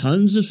have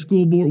tons of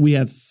school board. We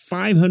have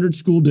 500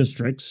 school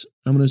districts.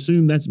 I'm going to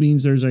assume that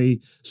means there's a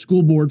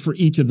school board for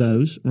each of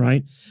those,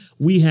 right?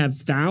 We have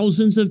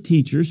thousands of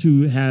teachers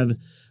who have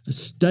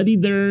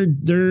studied their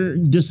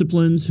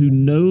disciplines, who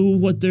know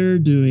what they're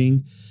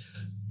doing.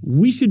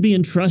 We should be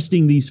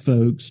entrusting these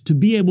folks to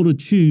be able to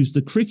choose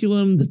the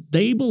curriculum that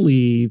they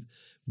believe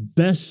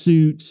best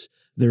suits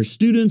their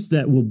students,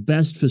 that will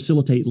best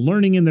facilitate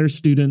learning in their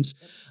students.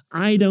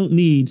 I don't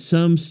need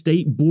some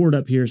state board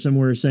up here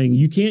somewhere saying,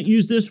 you can't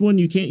use this one,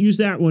 you can't use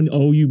that one,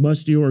 oh, you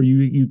must do, or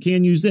you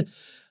can use it.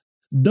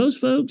 Those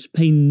folks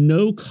pay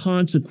no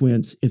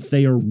consequence if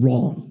they are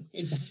wrong.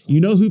 Exactly.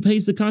 You know who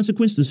pays the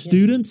consequence? The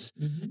students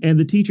and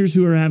the teachers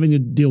who are having to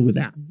deal with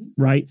that,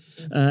 right?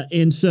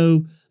 And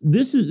so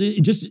this is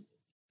just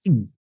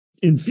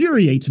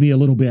infuriates me a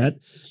little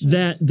bit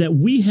that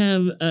we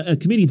have a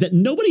committee that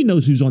nobody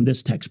knows who's on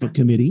this textbook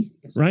committee,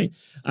 right?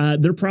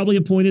 They're probably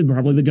appointed.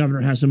 Probably the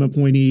governor has some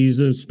appointees.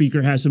 The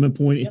speaker has some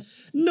appointees. Yep.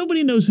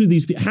 Nobody knows who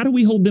these people. How do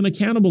we hold them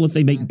accountable if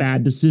they make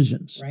bad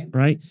decisions,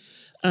 right?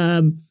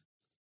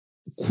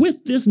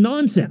 Quit this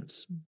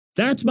nonsense.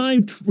 That's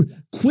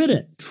quit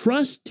it.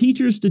 Trust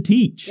teachers to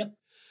teach. Yep.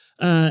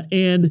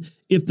 And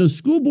if the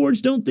school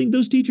boards don't think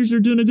those teachers are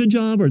doing a good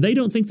job or they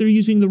don't think they're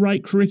using the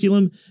right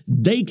curriculum,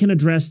 they can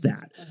address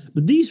that.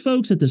 But these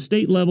folks at the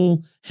state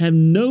level have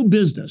no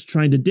business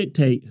trying to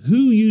dictate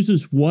who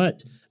uses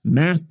what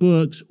math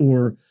books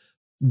or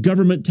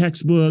government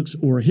textbooks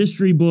or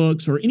history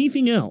books or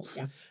anything else.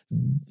 Yeah.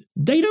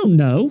 They don't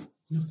know.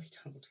 No, they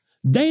don't.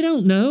 They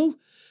don't know.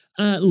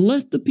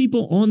 Let the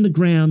people on the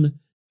ground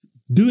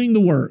doing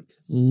the work,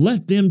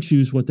 let them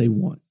choose what they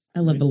want. I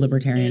love the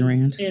libertarian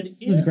rant. This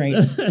is great. No,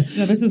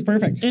 this is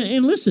perfect.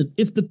 And listen,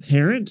 if the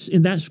parents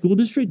in that school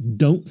district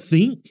don't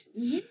think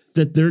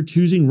that they're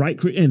choosing right,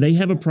 and they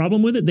have a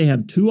problem with it, they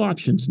have two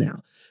options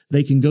now.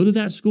 They can go to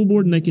that school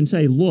board and they can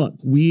say, look,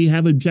 we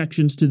have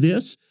objections to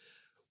this,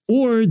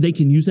 or they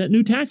can use that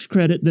new tax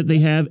credit that they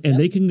have and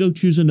they can go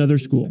choose another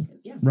school,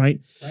 right?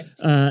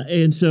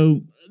 And so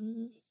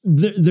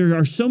there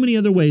are so many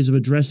other ways of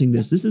addressing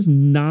this. This is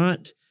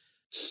not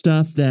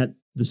stuff that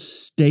the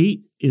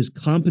state is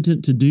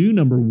competent to do,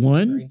 number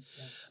one,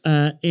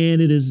 and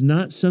it is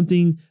not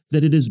something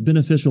that it is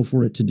beneficial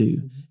for it to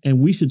do.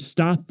 And we should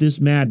stop this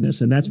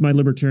madness. And that's my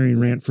libertarian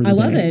rant for the day. I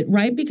love it,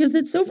 right? Because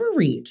it's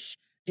overreach.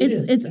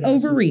 It's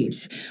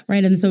overreach,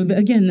 right? And so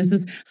again, this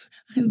is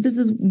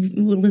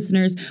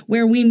listeners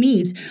where we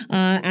meet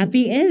at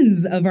the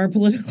ends of our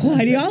political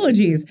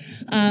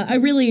ideologies. I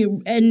really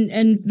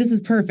and this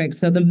is perfect.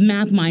 So the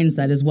math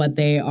mindset is what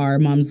they are.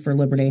 Moms for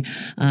Liberty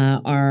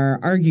are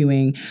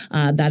arguing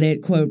that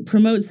it, quote,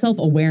 promotes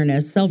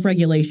self-awareness,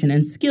 self-regulation,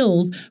 and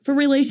skills for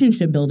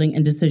relationship building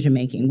and decision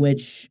making.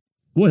 Which,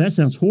 boy, that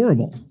sounds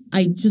horrible.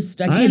 I can't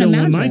don't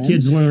imagine want my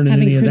kids learning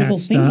having any of critical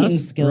that thinking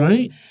stuff, skills.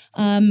 right?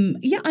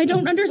 I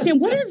don't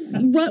understand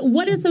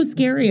what is so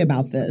scary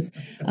about this.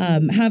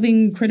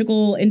 Having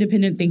critical,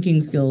 independent thinking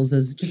skills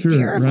is just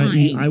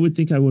terrifying. Right? I would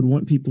think I would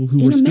want people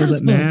who were skilled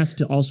at math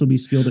to also be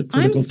skilled at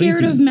critical thinking. I'm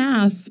scared of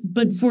math,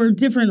 but for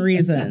different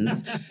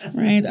reasons,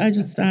 right? I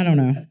don't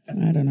know.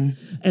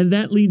 And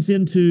that leads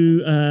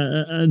into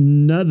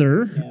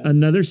another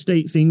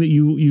state thing that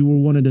you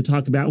were wanted to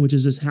talk about, which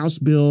is this House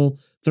Bill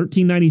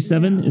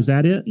 1397. Is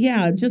that it?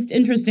 Yeah. Just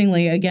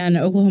interestingly, again,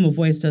 Oklahoma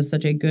Voice does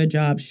such a good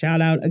job. Shout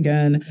out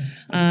again.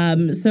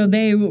 So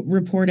they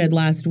reported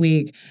last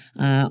week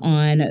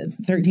on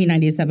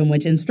 1397,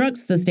 which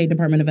instructs the State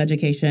Department of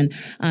Education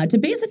to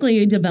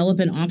basically develop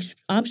an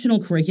optional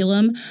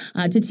curriculum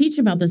to teach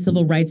about the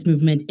civil rights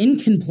movement in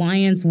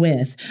compliance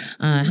with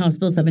House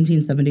Bill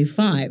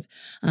 1775.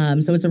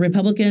 So it's a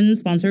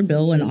Republican-sponsored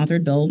bill, an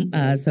authored bill.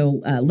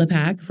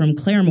 Lipak from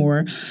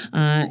Claremore.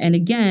 And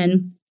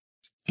again,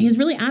 he's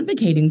really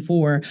advocating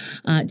for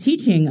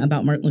teaching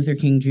about Martin Luther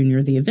King Jr.,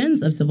 the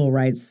events of civil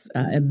rights,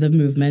 the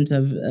movement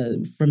of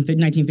from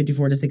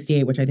 1954 to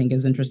 68, which I think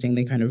is interesting.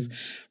 They kind of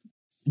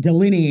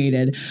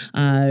delineated,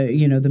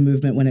 the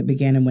movement when it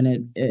began and when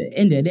it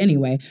ended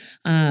anyway.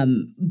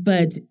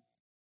 But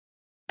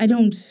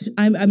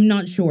I'm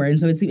not sure. And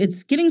so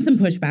it's getting some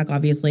pushback,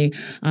 obviously,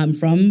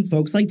 from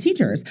folks like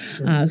teachers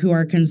who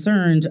are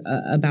concerned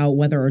about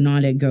whether or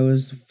not it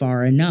goes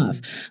far enough.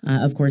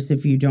 Of course,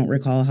 if you don't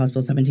recall, House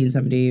Bill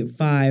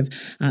 1775,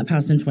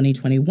 passed in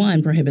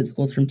 2021, prohibits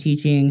schools from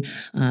teaching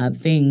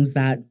things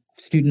that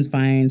students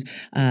find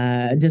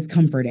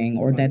discomforting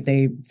or that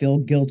they feel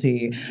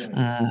guilty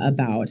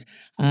about.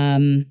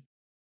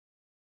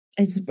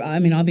 It's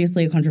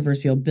obviously a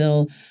controversial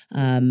bill.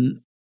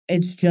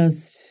 It's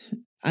just...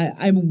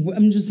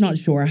 I'm just not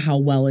sure how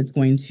well it's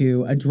going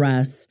to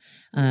address,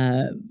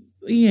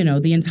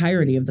 the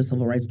entirety of the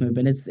civil rights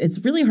movement. It's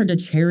really hard to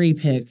cherry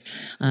pick,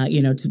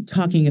 to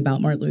talking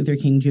about Martin Luther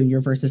King Jr.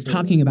 versus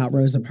talking about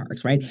Rosa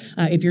Parks, right?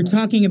 If you're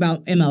talking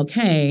about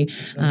MLK,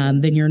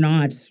 then you're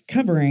not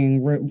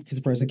covering, because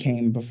Rosa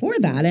came before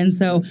that. And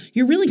so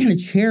you're really kind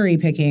of cherry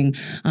picking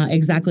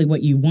exactly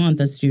what you want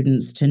the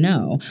students to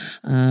know.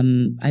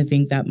 I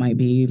think that might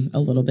be a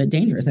little bit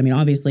dangerous.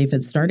 Obviously, if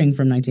it's starting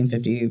from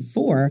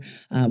 1954,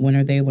 when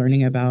are they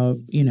learning about,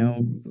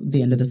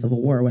 the end of the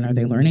Civil War? When are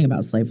they learning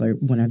about slavery?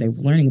 When are they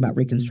learning about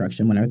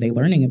Reconstruction? When are they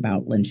learning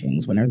about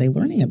lynchings? When are they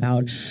learning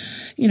about,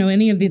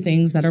 any of the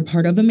things that are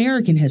part of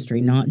American history,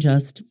 not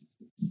just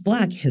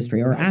Black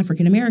history or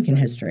African American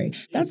history?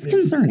 That's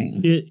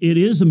concerning. It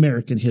is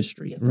American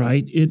history,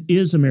 right? It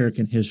is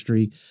American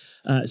history.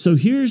 So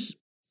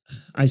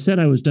I said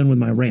I was done with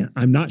my rant.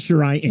 I'm not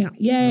sure I am.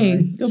 Yay.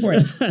 Right. Go for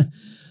it.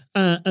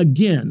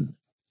 Again,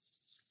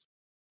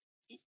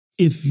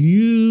 if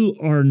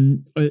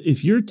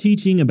you're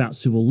teaching about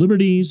civil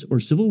liberties or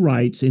civil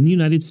rights in the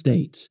United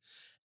States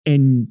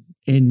and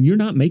you're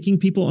not making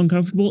people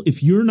uncomfortable,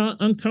 if you're not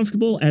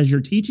uncomfortable as you're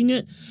teaching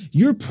it,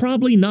 you're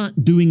probably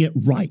not doing it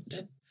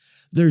right.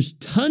 There's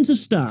tons of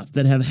stuff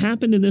that have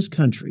happened in this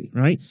country,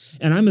 right?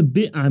 And I'm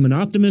an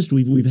optimist.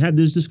 We've had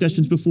these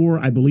discussions before.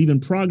 I believe in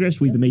progress.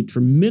 We've made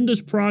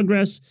tremendous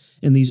progress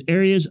in these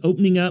areas,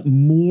 opening up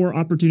more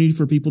opportunity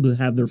for people to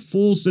have their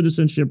full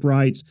citizenship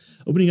rights,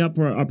 opening up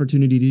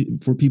opportunity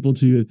for people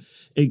to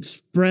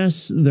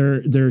express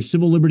their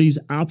civil liberties,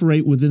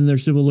 operate within their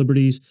civil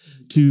liberties,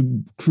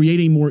 to create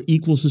a more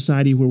equal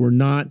society where we're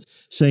not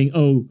saying,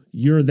 oh,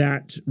 you're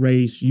that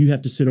race, you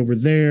have to sit over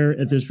there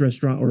at this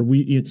restaurant, or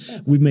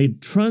we've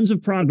made tons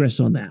of progress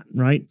on that,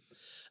 right?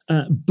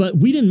 But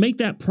we didn't make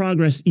that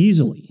progress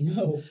easily.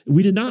 No,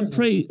 we did not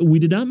We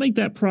did not make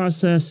that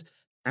process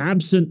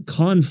absent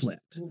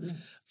conflict.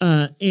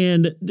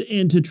 And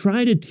to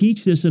try to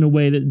teach this in a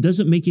way that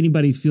doesn't make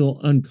anybody feel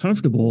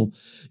uncomfortable,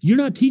 you're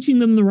not teaching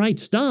them the right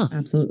stuff.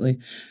 Absolutely.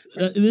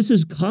 This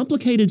is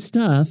complicated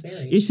stuff.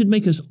 It should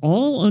make us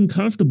all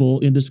uncomfortable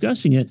in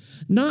discussing it.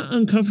 Not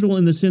uncomfortable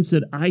in the sense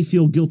that I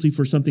feel guilty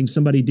for something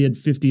somebody did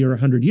 50 or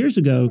 100 years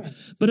ago,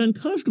 but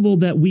uncomfortable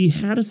that we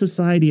had a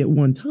society at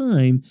one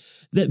time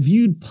that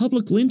viewed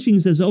public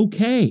lynchings as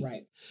okay.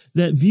 Right.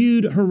 That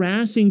viewed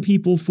harassing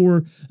people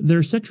for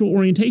their sexual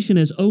orientation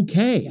as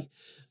okay.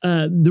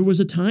 There was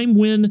a time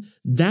when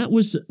that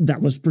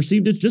was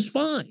perceived as just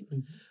fine.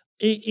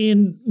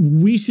 And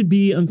we should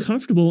be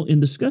uncomfortable in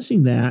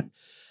discussing that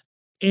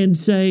and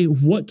say,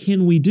 what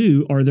can we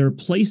do? Are there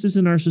places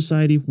in our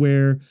society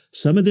where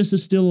some of this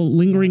is still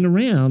lingering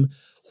around?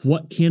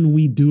 What can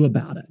we do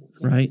about it?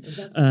 Right.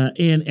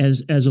 And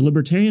as a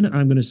libertarian,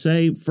 I'm going to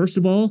say, first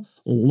of all,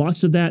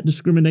 lots of that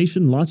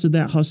discrimination, lots of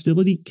that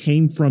hostility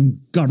came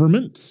from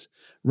governments,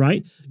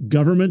 right?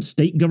 Governments,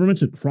 state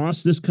governments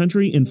across this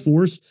country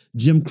enforced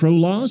Jim Crow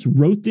laws,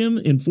 wrote them,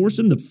 enforced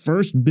them. The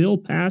first bill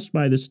passed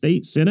by the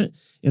state Senate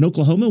in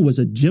Oklahoma was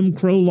a Jim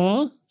Crow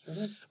law,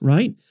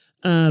 right?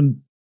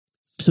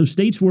 So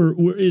states were,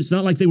 it's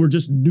not like they were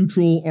just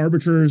neutral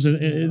arbiters,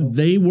 and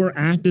they were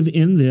active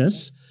in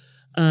this.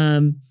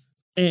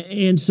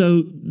 And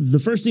so the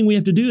first thing we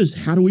have to do is,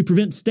 how do we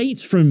prevent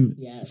states from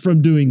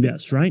doing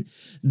this, right?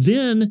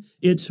 Then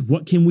it's,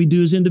 what can we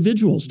do as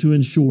individuals to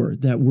ensure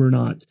that we're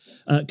not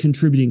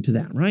contributing to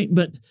that, right?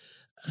 But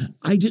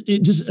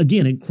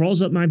it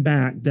crawls up my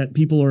back that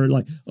people are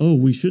like, oh,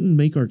 we shouldn't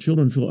make our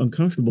children feel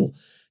uncomfortable.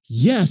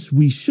 Yes,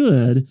 we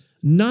should,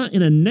 not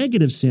in a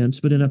negative sense,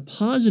 but in a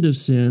positive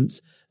sense,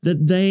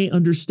 that they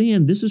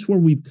understand this is where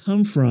we've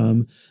come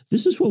from.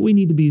 This is what we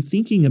need to be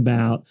thinking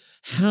about.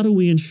 How do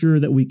we ensure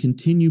that we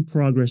continue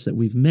progress that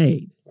we've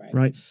made,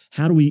 right?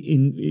 How do we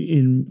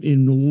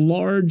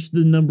enlarge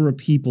the number of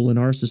people in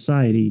our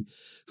society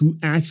who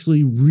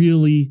actually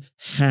really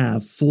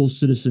have full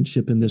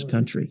citizenship in this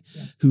country,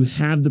 who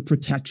have the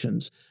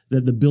protections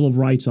that the Bill of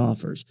Rights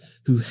offers,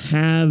 who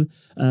have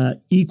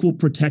equal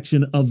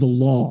protection of the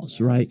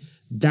laws, right?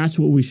 That's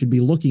what we should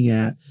be looking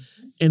at.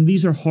 And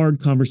these are hard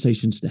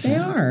conversations to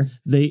have.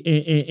 They are.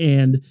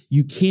 And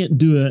you can't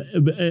do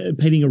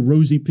painting a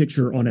rosy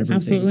picture on everything.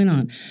 Absolutely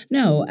not.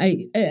 No,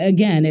 the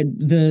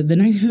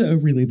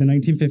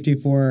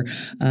 1954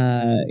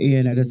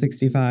 to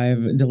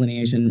 65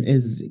 delineation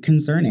is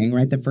concerning,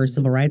 right? The first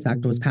Civil Rights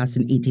Act was passed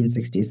in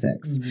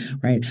 1866,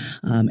 right?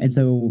 And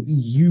so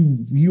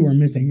you are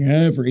missing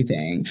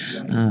everything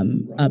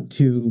up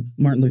to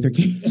Martin Luther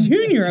King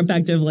Jr.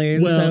 effectively.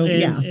 Well,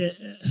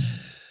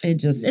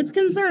 it's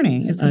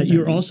concerning. It's concerning.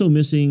 You're also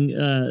missing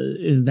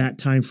in that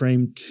time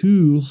frame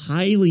two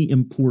highly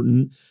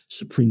important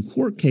Supreme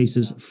Court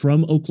cases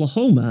from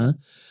Oklahoma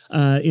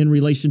in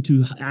relation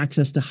to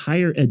access to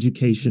higher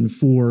education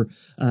for,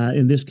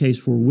 in this case,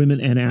 for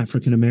women and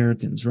African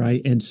Americans, right?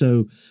 And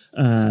so,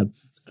 how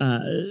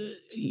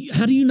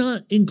do you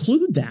not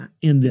include that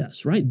in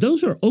this, right?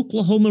 Those are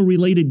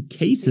Oklahoma-related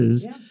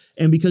cases,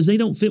 and because they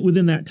don't fit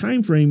within that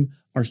time frame,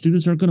 our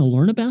students aren't going to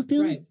learn about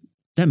them. Right.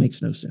 That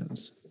makes no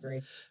sense.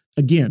 Right.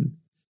 Again,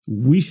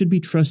 we should be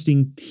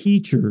trusting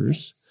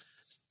teachers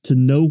to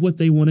know what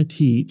they want to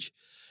teach,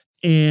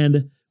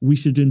 and we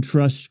should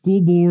entrust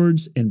school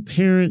boards and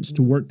parents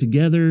to work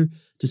together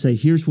to say,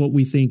 here's what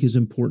we think is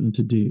important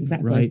to do.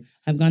 Exactly. Right?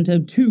 I've gone to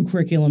 2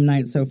 curriculum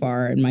nights so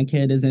far, and my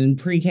kid is in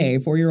pre-K,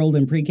 4-year-old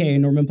in pre-K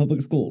in Norman Public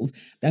Schools.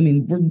 I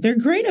mean, they're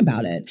great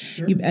about it.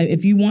 Sure.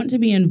 If you want to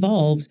be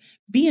involved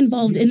in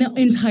the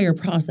entire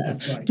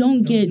process. Right.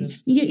 Don't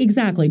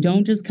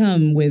just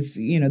come with,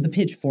 the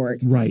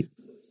pitchfork. Right.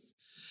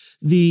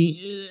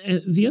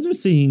 The other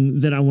thing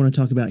that I want to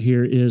talk about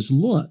here is,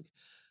 look,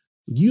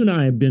 you and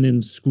I have been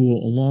in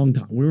school a long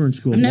time. We were in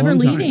school a long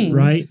time,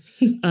 right?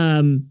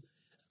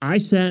 I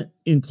sat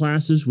in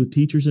classes with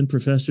teachers and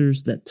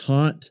professors that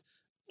taught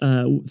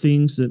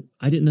things that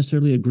I didn't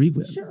necessarily agree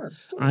with. Sure.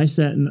 I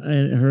sat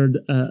and heard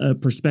a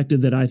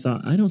perspective that I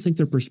thought, I don't think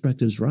their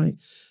perspective's right.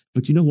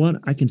 But you know what?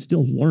 I can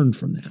still learn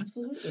from that.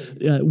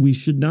 Absolutely. We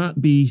should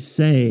not be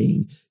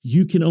saying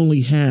you can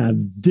only have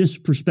this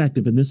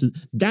perspective, and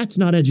that's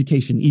not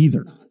education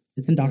either.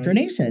 It's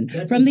indoctrination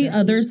from the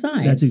other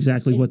side. That's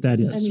exactly what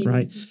that is,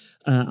 right?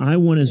 I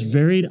want as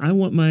varied. I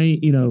want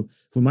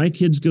when my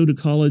kids go to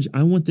college,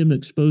 I want them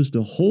exposed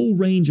to a whole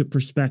range of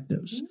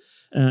perspectives.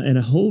 and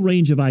a whole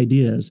range of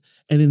ideas.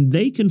 And then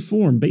they can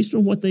form, based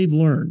on what they've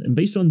learned and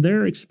based on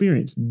their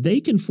experience,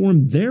 they can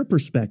form their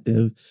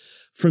perspective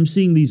from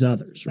seeing these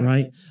others,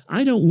 right?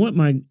 I don't want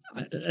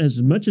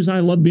as much as I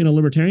love being a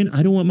libertarian,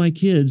 I don't want my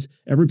kids,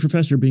 every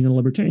professor being a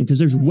libertarian, because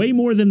there's way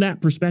more than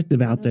that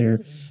perspective out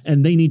there,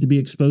 and they need to be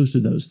exposed to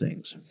those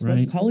things,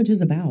 right? What college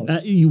is about.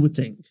 You would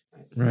think,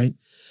 right?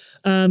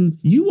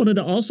 You wanted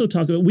to also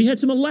talk about, we had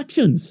some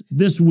elections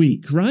this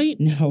week, right?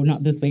 No,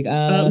 not this week.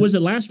 Was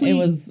it last week? It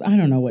was, I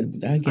don't know what,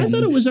 again. I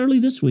thought it was early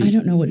this week. I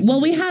don't know what, well,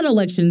 we had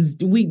elections.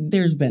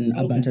 There's been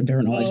a bunch of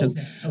different elections.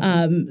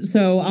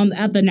 So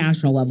at the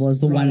national level is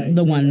the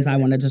ones I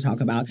wanted to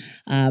talk about,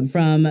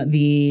 from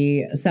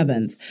the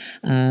 7th,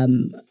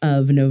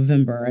 of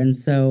November. And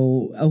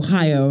so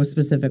Ohio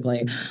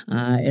specifically,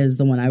 is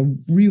the one I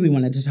really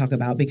wanted to talk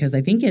about, because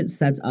I think it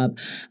sets up,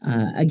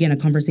 again, a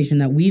conversation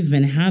that we've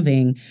been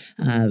having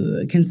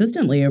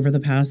consistently over the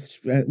past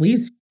at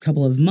least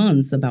couple of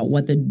months about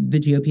what the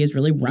GOP is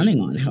really running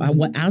on.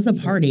 What as a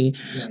party,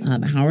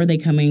 how are they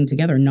coming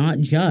together? Not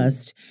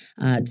just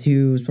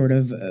to sort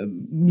of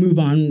move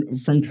on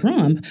from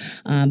Trump,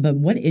 but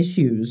what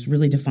issues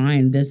really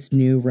define this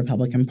new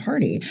Republican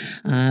Party?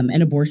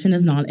 And abortion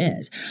is not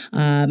it.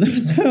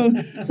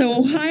 So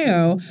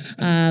Ohio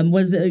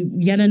was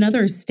yet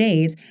another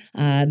state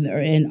on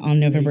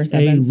November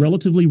 7th. A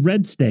relatively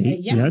red state,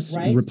 yes,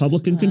 right.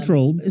 Republican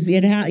controlled.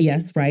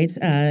 Yes, right.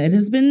 It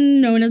has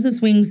been known as a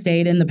swing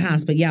state in the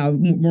past, but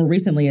more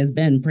recently has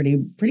been pretty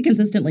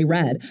consistently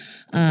red.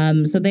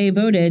 So they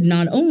voted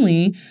not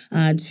only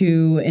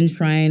to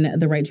enshrine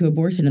the right to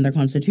abortion in their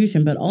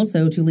constitution, but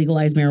also to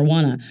legalize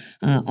marijuana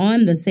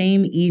on the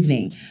same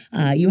evening.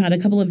 You had a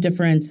couple of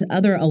different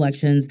other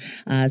elections,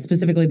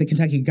 specifically the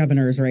Kentucky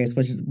governor's race,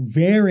 which is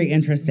very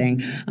interesting.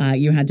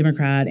 You had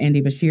Democrat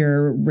Andy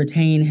Beshear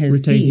retain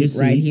his seat,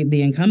 right?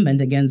 The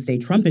incumbent against a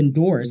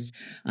Trump-endorsed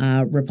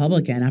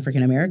Republican,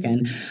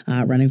 African-American,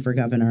 running for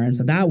governor. And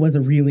so that was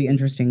a really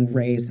interesting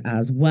race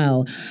as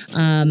well.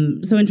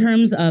 So in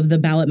terms of the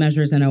ballot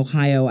measures in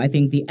Ohio, I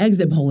think the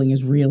exit polling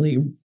is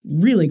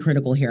really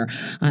critical here,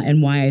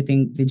 and why I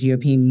think the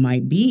GOP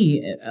might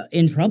be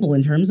in trouble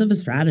in terms of a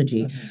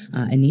strategy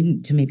and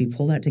need to maybe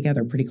pull that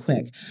together pretty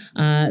quick.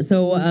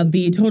 So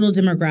the total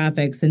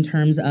demographics in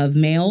terms of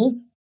male,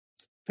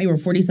 they were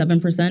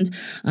 47%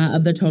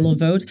 of the total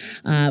vote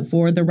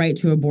for the right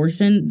to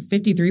abortion.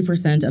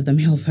 53% of the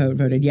male vote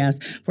voted yes,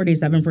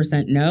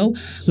 47% no.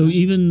 So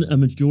even a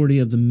majority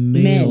of the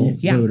male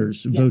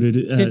voters voted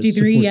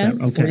 53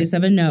 yes, okay.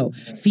 47 no.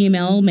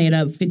 Female made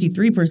up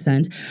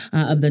 53%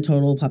 of the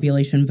total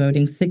population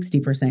voting,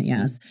 60%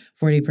 yes,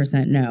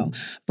 40% no.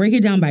 Break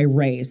it down by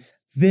race.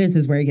 This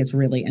is where it gets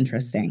really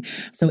interesting.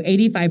 So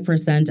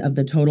 85% of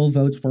the total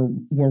votes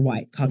were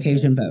white,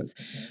 Caucasian votes.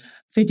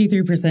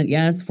 53%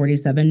 yes,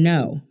 47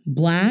 no.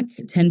 Black,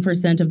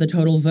 10% of the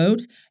total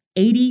vote,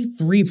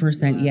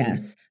 83%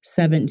 yes,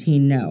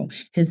 17 no.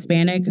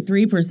 Hispanic,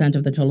 3%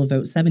 of the total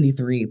vote,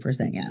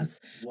 73% yes,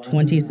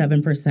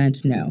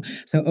 27% no.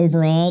 So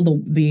overall,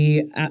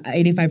 the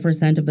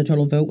 85% of the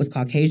total vote was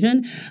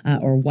Caucasian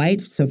or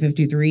white, so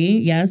 53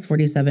 yes,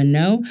 47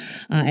 no.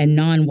 And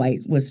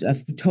non-white was a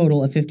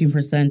total of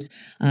 15%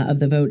 of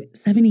the vote,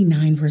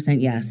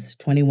 79% yes,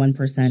 21%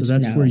 no. So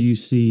that's where you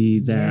see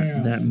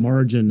that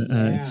margin.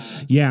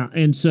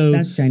 And so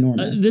that's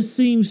ginormous. This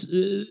seems...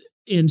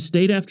 in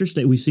state after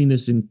state, we've seen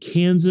this in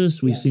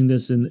Kansas, we've seen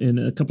this in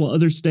a couple of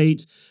other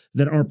states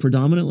that are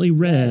predominantly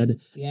red,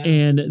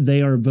 and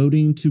they are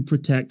voting to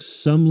protect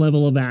some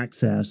level of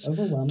access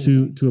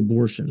to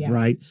abortion,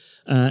 right?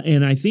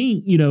 And I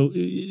think,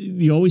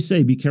 you always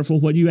say, be careful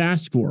what you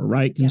ask for,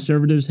 right?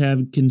 Conservatives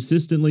have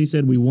consistently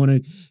said we want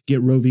to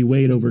get Roe v.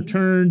 Wade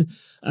overturned,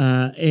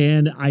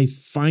 and I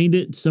find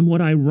it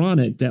somewhat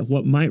ironic that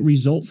what might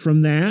result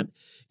from that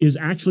is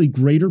actually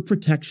greater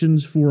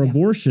protections for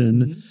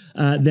abortion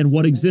than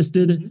what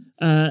existed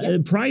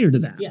prior to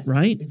that,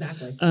 right?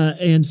 Exactly.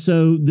 And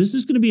so this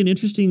is going to be an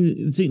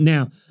interesting thing.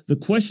 Now, the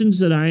questions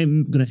that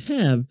I'm going to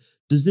have,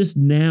 does this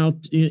now,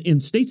 in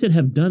states that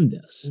have done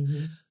this,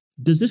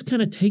 does this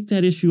kind of take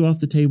that issue off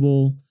the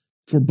table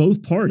for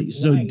both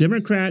parties? Right. So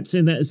Democrats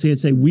in that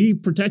say we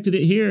protected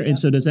it here, and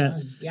so does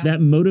that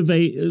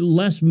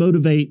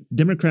motivate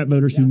Democrat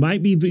voters who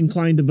might be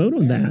inclined to vote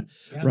on that,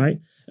 right?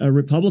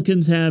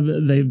 Republicans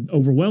they've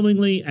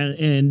overwhelmingly,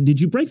 and did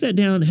you break that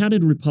down? How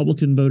did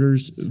Republican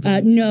voters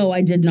vote? No,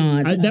 I did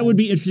not. That would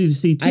be interesting to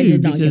see too. I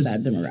did not get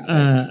that demographic.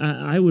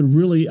 I would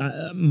really,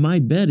 my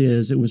bet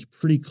is it was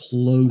pretty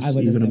close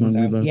even among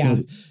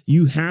Republicans.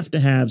 You have to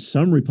have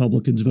some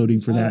Republicans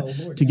voting for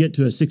that to get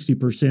to a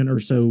 60%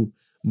 or so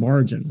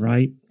margin,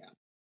 right?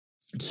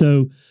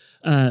 So,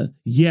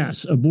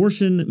 yes,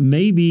 abortion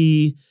may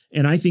be,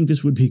 and I think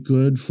this would be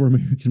good for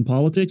American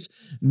politics,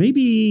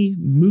 maybe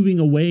moving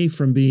away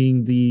from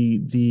being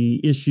the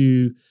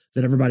issue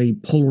that everybody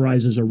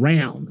polarizes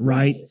around,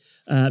 right?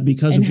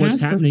 Because of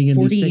what's happening in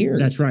these states.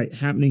 That's right,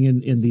 happening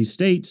in these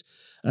states.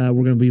 We're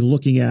going to be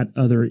looking at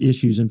other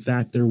issues. In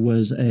fact, there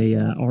was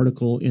a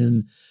article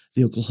in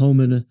the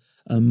Oklahoman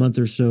a month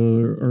or so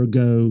or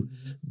ago,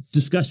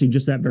 discussing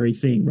just that very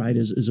thing, right?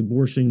 Is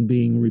abortion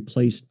being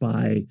replaced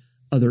by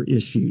other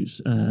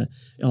issues,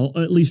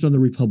 at least on the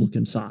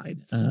Republican side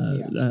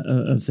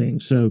of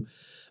things. So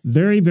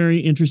very, very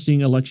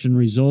interesting election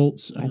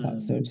results. I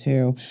thought so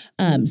too.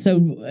 On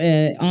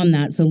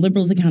that, so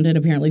liberals accounted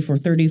apparently for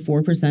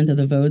 34% of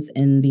the votes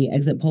in the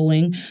exit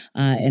polling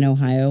in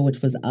Ohio,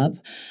 which was up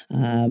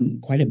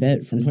quite a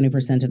bit from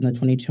 20% in the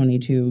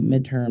 2022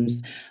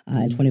 midterms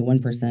and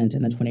 21%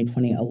 in the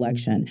 2020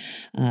 election.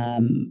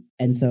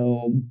 And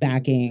so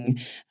backing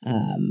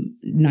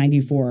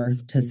 94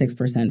 to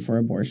 6% for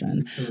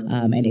abortion,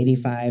 and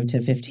 85 to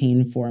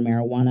 15 for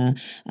marijuana.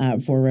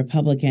 For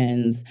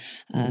Republicans,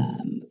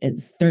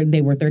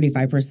 they were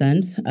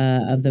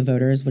 35% of the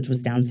voters, which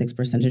was down 6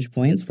 percentage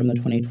points from the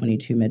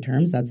 2022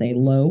 midterms. That's a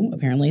low,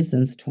 apparently,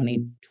 since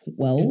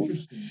 2012.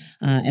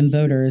 And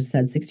voters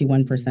said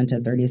 61% to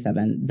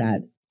 37%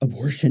 that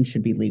abortion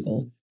should be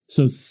legal.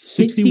 So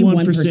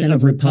 61%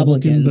 of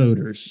Republican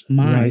voters.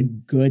 My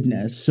right?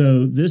 goodness.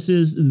 So this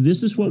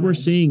is what we're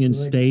seeing in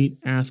state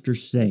after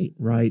state,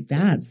 right?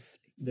 That's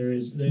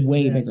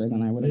way bigger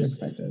than I would have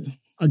expected.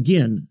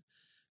 Again,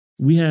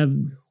 we have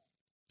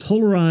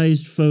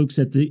polarized folks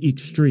at the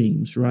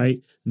extremes,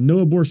 right? No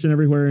abortion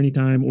everywhere,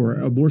 anytime, or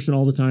abortion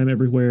all the time,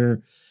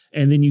 everywhere.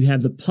 And then you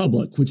have the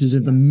public, which is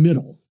in the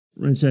middle,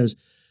 and says,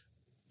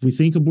 we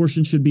think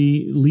abortion should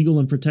be legal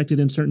and protected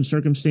in certain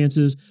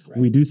circumstances. Right.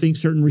 We do think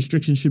certain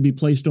restrictions should be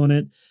placed on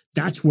it.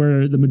 That's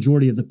where the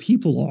majority of the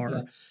people are.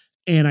 Yeah.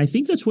 And I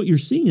think that's what you're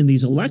seeing in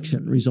these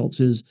election results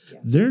is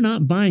they're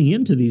not buying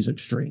into these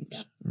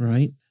extremes,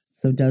 right?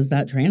 So does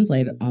that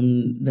translate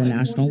on the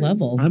national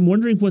level? I'm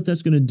wondering what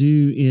that's going to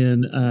do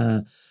in,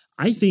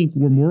 I think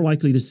we're more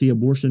likely to see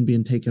abortion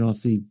being taken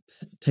off the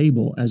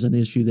table as an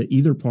issue that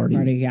either party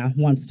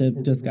wants to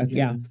discuss.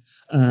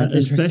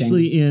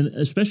 Especially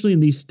in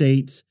these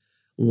states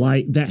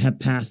like that have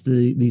passed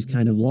these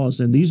kind of laws.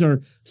 And these are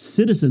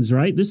citizens,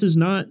 right? This is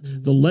not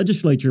the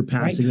legislature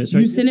passing this.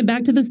 Right? You send it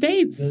back to the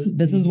states.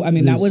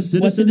 That was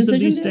what the decision of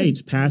these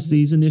states passed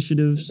these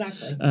initiatives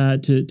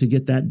to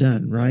get that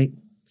done, right?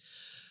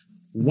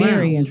 Wow.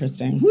 Very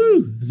interesting.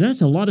 Woo,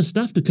 that's a lot of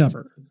stuff to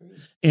cover.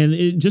 And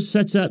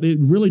it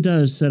really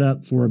does set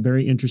up for a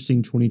very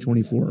interesting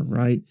 2024,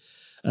 right?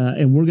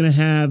 And we're going to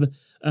have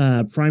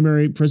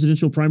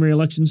presidential primary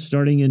elections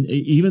starting in,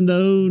 even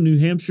though New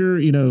Hampshire,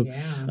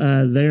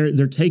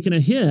 they're taking a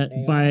hit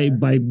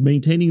by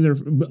maintaining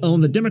on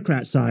the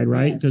Democrat side,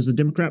 right? Because the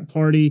Democrat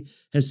Party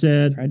has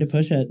said, tried to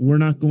push it. We're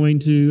not going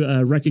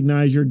to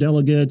recognize your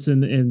delegates,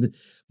 and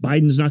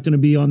Biden's not going to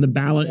be on the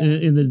ballot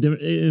in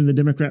the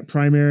Democrat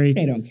primary.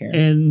 They don't care.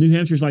 And New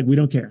Hampshire's like, we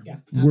don't care. Yeah.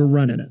 We're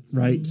running it,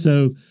 right? Mm-hmm.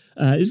 So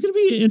it's going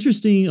to be an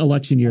interesting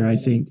election year, I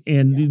think.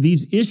 And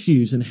these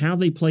issues and how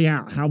they play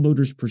out, how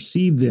voters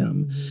perceive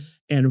them,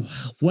 and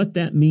what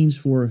that means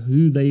for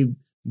who they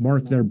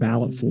mark their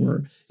ballot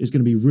for is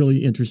going to be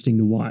really interesting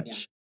to watch.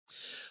 Yeah.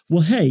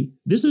 Well, hey,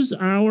 this is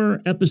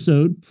our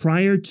episode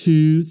prior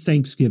to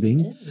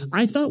Thanksgiving.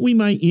 I thought we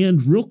might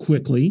end real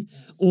quickly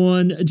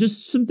on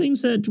just some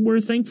things that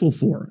we're thankful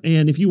for.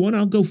 And if you want,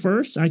 I'll go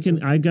first. I've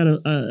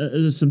got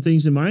some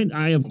things in mind.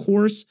 I, of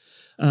course,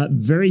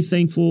 very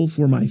thankful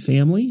for my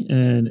family.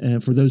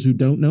 And for those who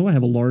don't know, I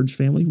have a large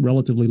family,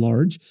 relatively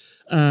large.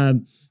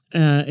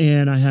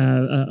 And I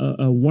have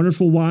a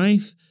wonderful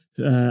wife.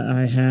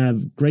 I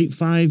have great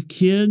 5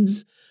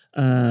 kids.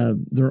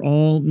 They're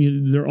all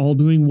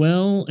doing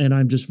well, and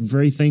I'm just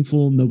very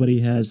thankful. Nobody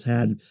has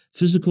had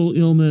physical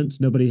ailments.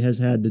 Nobody has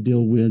had to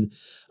deal with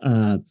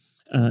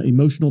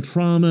emotional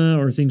trauma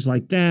or things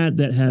like that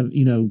have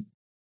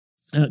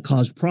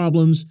caused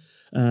problems.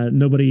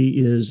 Nobody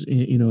is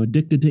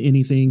addicted to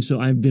anything. So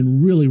I've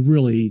been really,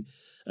 really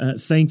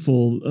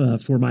thankful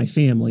for my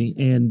family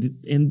and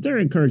their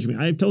encouragement.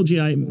 I've told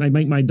you I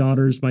make my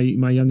daughters, my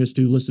youngest,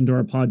 to listen to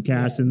our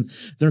podcast, and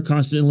they're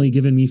constantly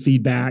giving me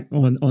feedback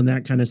on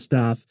that kind of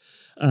stuff.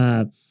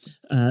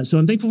 So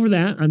I'm thankful for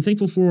that. I'm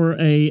thankful for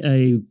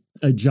a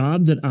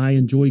job that I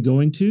enjoy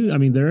going to. I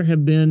mean, there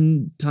have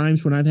been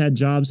times when I've had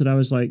jobs that I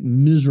was like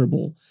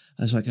miserable.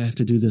 I was like, I have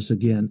to do this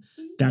again.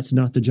 That's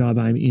not the job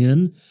I'm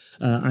in.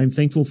 I'm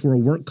thankful for a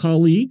work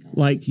colleague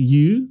like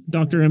you,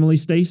 Dr. Emily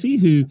Stacy,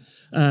 who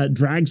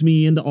drags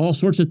me into all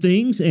sorts of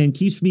things and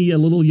keeps me a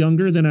little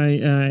younger than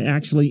I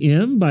actually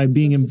am by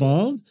being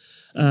involved.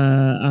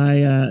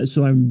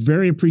 So I'm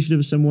very appreciative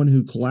of someone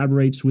who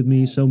collaborates with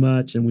me so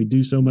much, and we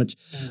do so much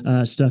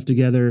stuff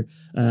together.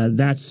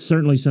 That's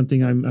certainly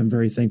something I'm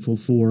very thankful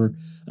for.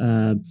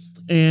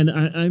 And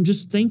I'm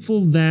just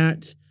thankful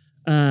that,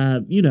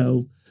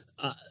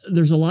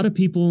 there's a lot of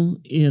people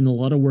in a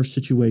lot of worse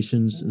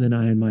situations than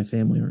I and my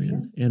family are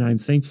in. And I'm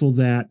thankful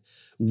that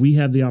we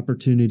have the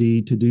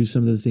opportunity to do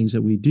some of the things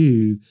that we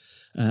do.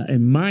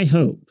 And my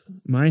hope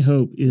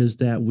is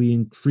that we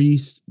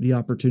increase the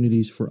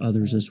opportunities for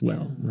others as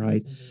well,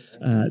 right?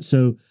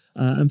 So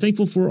I'm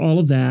thankful for all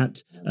of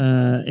that.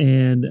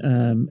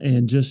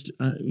 and just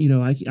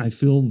I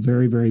feel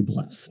very, very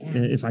blessed,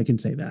 if I can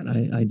say that.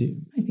 I do.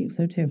 I think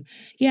so too.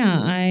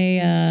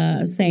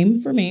 Yeah, same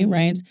for me,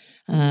 right?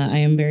 I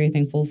am very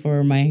thankful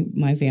for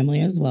my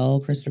family as well.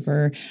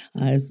 Christopher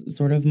is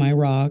sort of my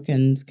rock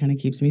and kind of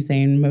keeps me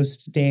sane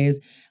most days,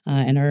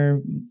 and our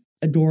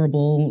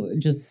adorable,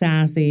 just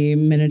sassy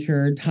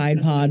miniature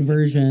Tide Pod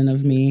version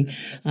of me.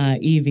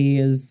 Evie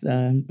is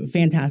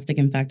fantastic.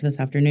 In fact,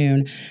 this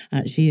afternoon,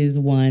 she's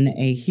won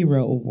a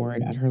hero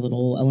award at her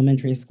little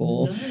elementary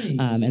school.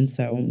 Nice. And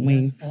so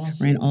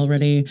Awesome. right,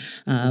 already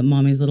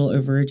mommy's little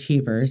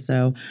overachiever.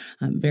 So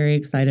I'm very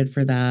excited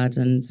for that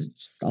and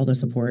just all the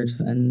support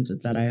and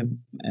that I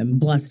am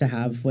blessed to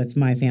have with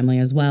my family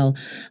as well.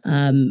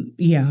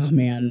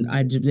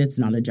 It's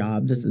not a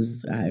job. This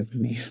is,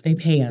 they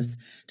pay us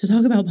to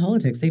talk about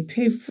politics. They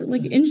pay for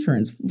like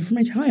insurance for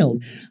my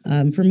child,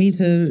 for me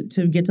to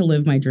get to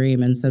live my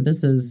dream. And so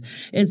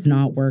it's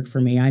not work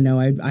for me. I know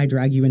I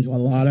drag you into a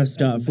lot of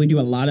stuff. We do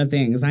a lot of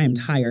things. I am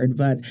tired,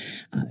 but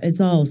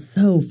it's all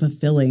so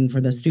fulfilling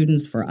for the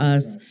students, for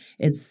us.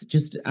 It's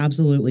just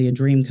absolutely a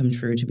dream come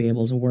true to be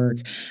able to work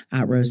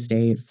at Rose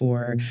State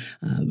for,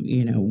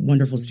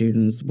 wonderful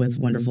students with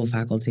wonderful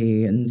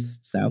faculty. And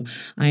so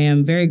I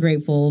am very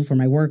grateful for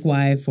my work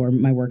wife, for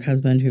my work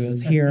husband who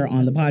is here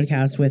on the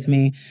podcast with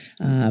me.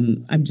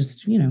 I'm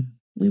just, we're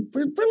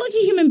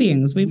lucky human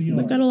beings.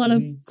 We've got a lot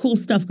of cool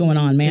stuff going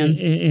on, man.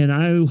 And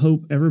I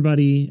hope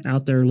everybody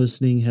out there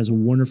listening has a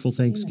wonderful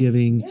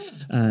Thanksgiving.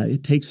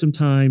 It takes some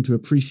time to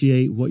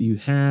appreciate what you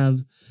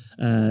have.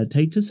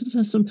 Take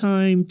some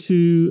time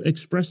to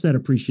express that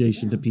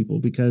appreciation to people,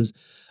 because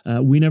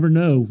we never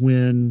know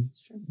when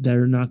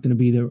they're not going to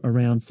be there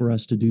around for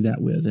us to do that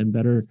with. And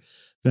better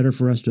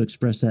for us to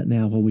express that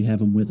now while we have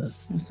them with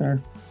us. Yes, sir.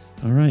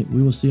 All right.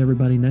 We will see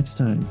everybody next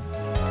time.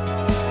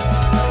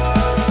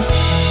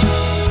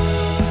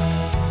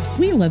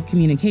 We love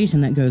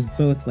communication that goes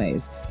both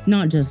ways,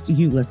 not just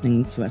you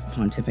listening to us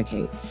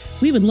pontificate.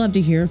 We would love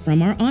to hear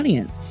from our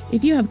audience.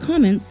 If you have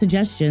comments,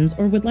 suggestions,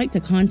 or would like to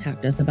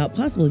contact us about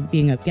possibly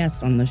being a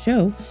guest on the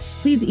show,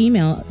 please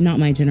email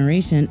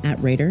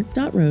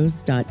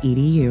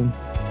notmygeneration@raider.rose.edu.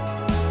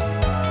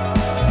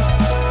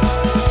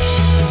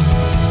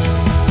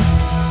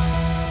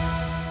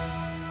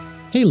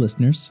 Hey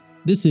listeners,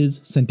 this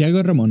is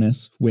Santiago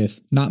Ramones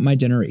with Not My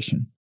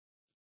Generation.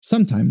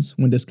 Sometimes,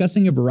 when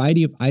discussing a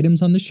variety of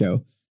items on the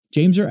show,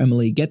 James or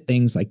Emily get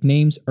things like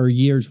names or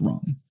years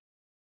wrong.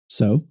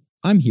 So,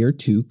 I'm here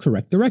to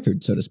correct the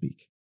record, so to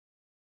speak.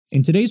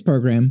 In today's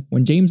program,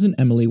 when James and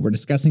Emily were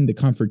discussing the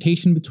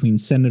confrontation between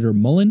Senator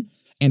Mullen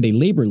and a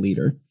labor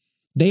leader,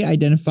 they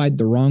identified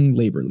the wrong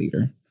labor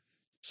leader.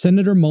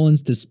 Senator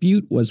Mullen's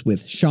dispute was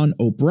with Sean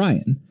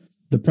O'Brien,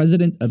 the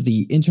president of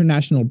the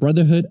International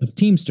Brotherhood of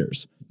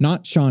Teamsters,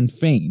 not Sean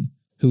Fain,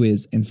 who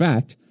is, in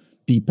fact,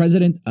 the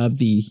president of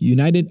the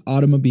United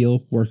Automobile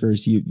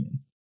Workers Union.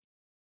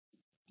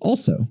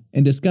 Also,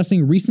 in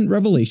discussing recent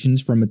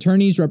revelations from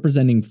attorneys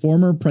representing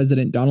former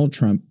President Donald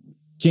Trump,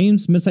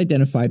 James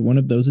misidentified one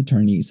of those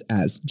attorneys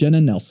as Jenna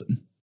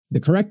Nelson.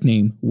 The correct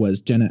name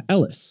was Jenna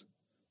Ellis.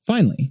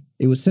 Finally,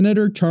 it was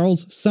Senator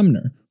Charles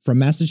Sumner from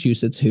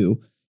Massachusetts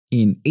who,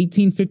 in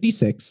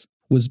 1856,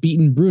 was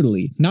beaten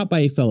brutally not by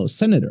a fellow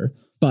senator,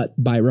 but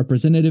by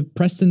Representative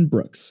Preston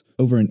Brooks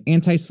over an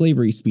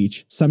anti-slavery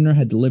speech Sumner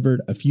had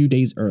delivered a few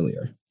days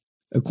earlier.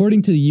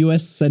 According to the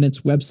U.S.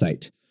 Senate's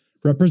website,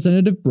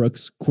 Representative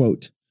Brooks,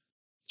 quote,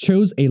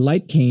 chose a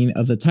light cane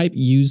of the type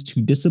used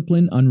to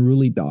discipline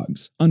unruly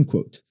dogs,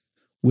 unquote,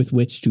 with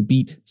which to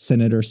beat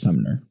Senator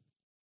Sumner.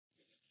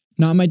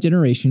 Not My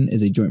Generation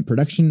is a joint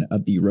production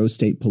of the Rose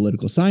State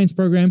Political Science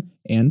Program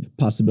and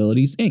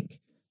Possibilities, Inc.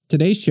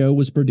 Today's show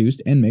was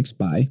produced and mixed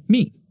by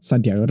me,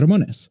 Santiago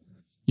Ramones.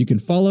 You can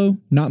follow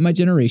Not My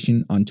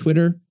Generation on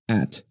Twitter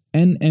at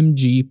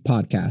NMG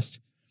Podcast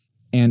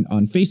and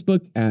on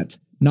Facebook at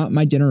Not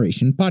My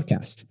Generation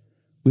Podcast.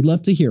 We'd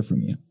love to hear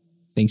from you.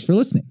 Thanks for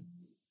listening.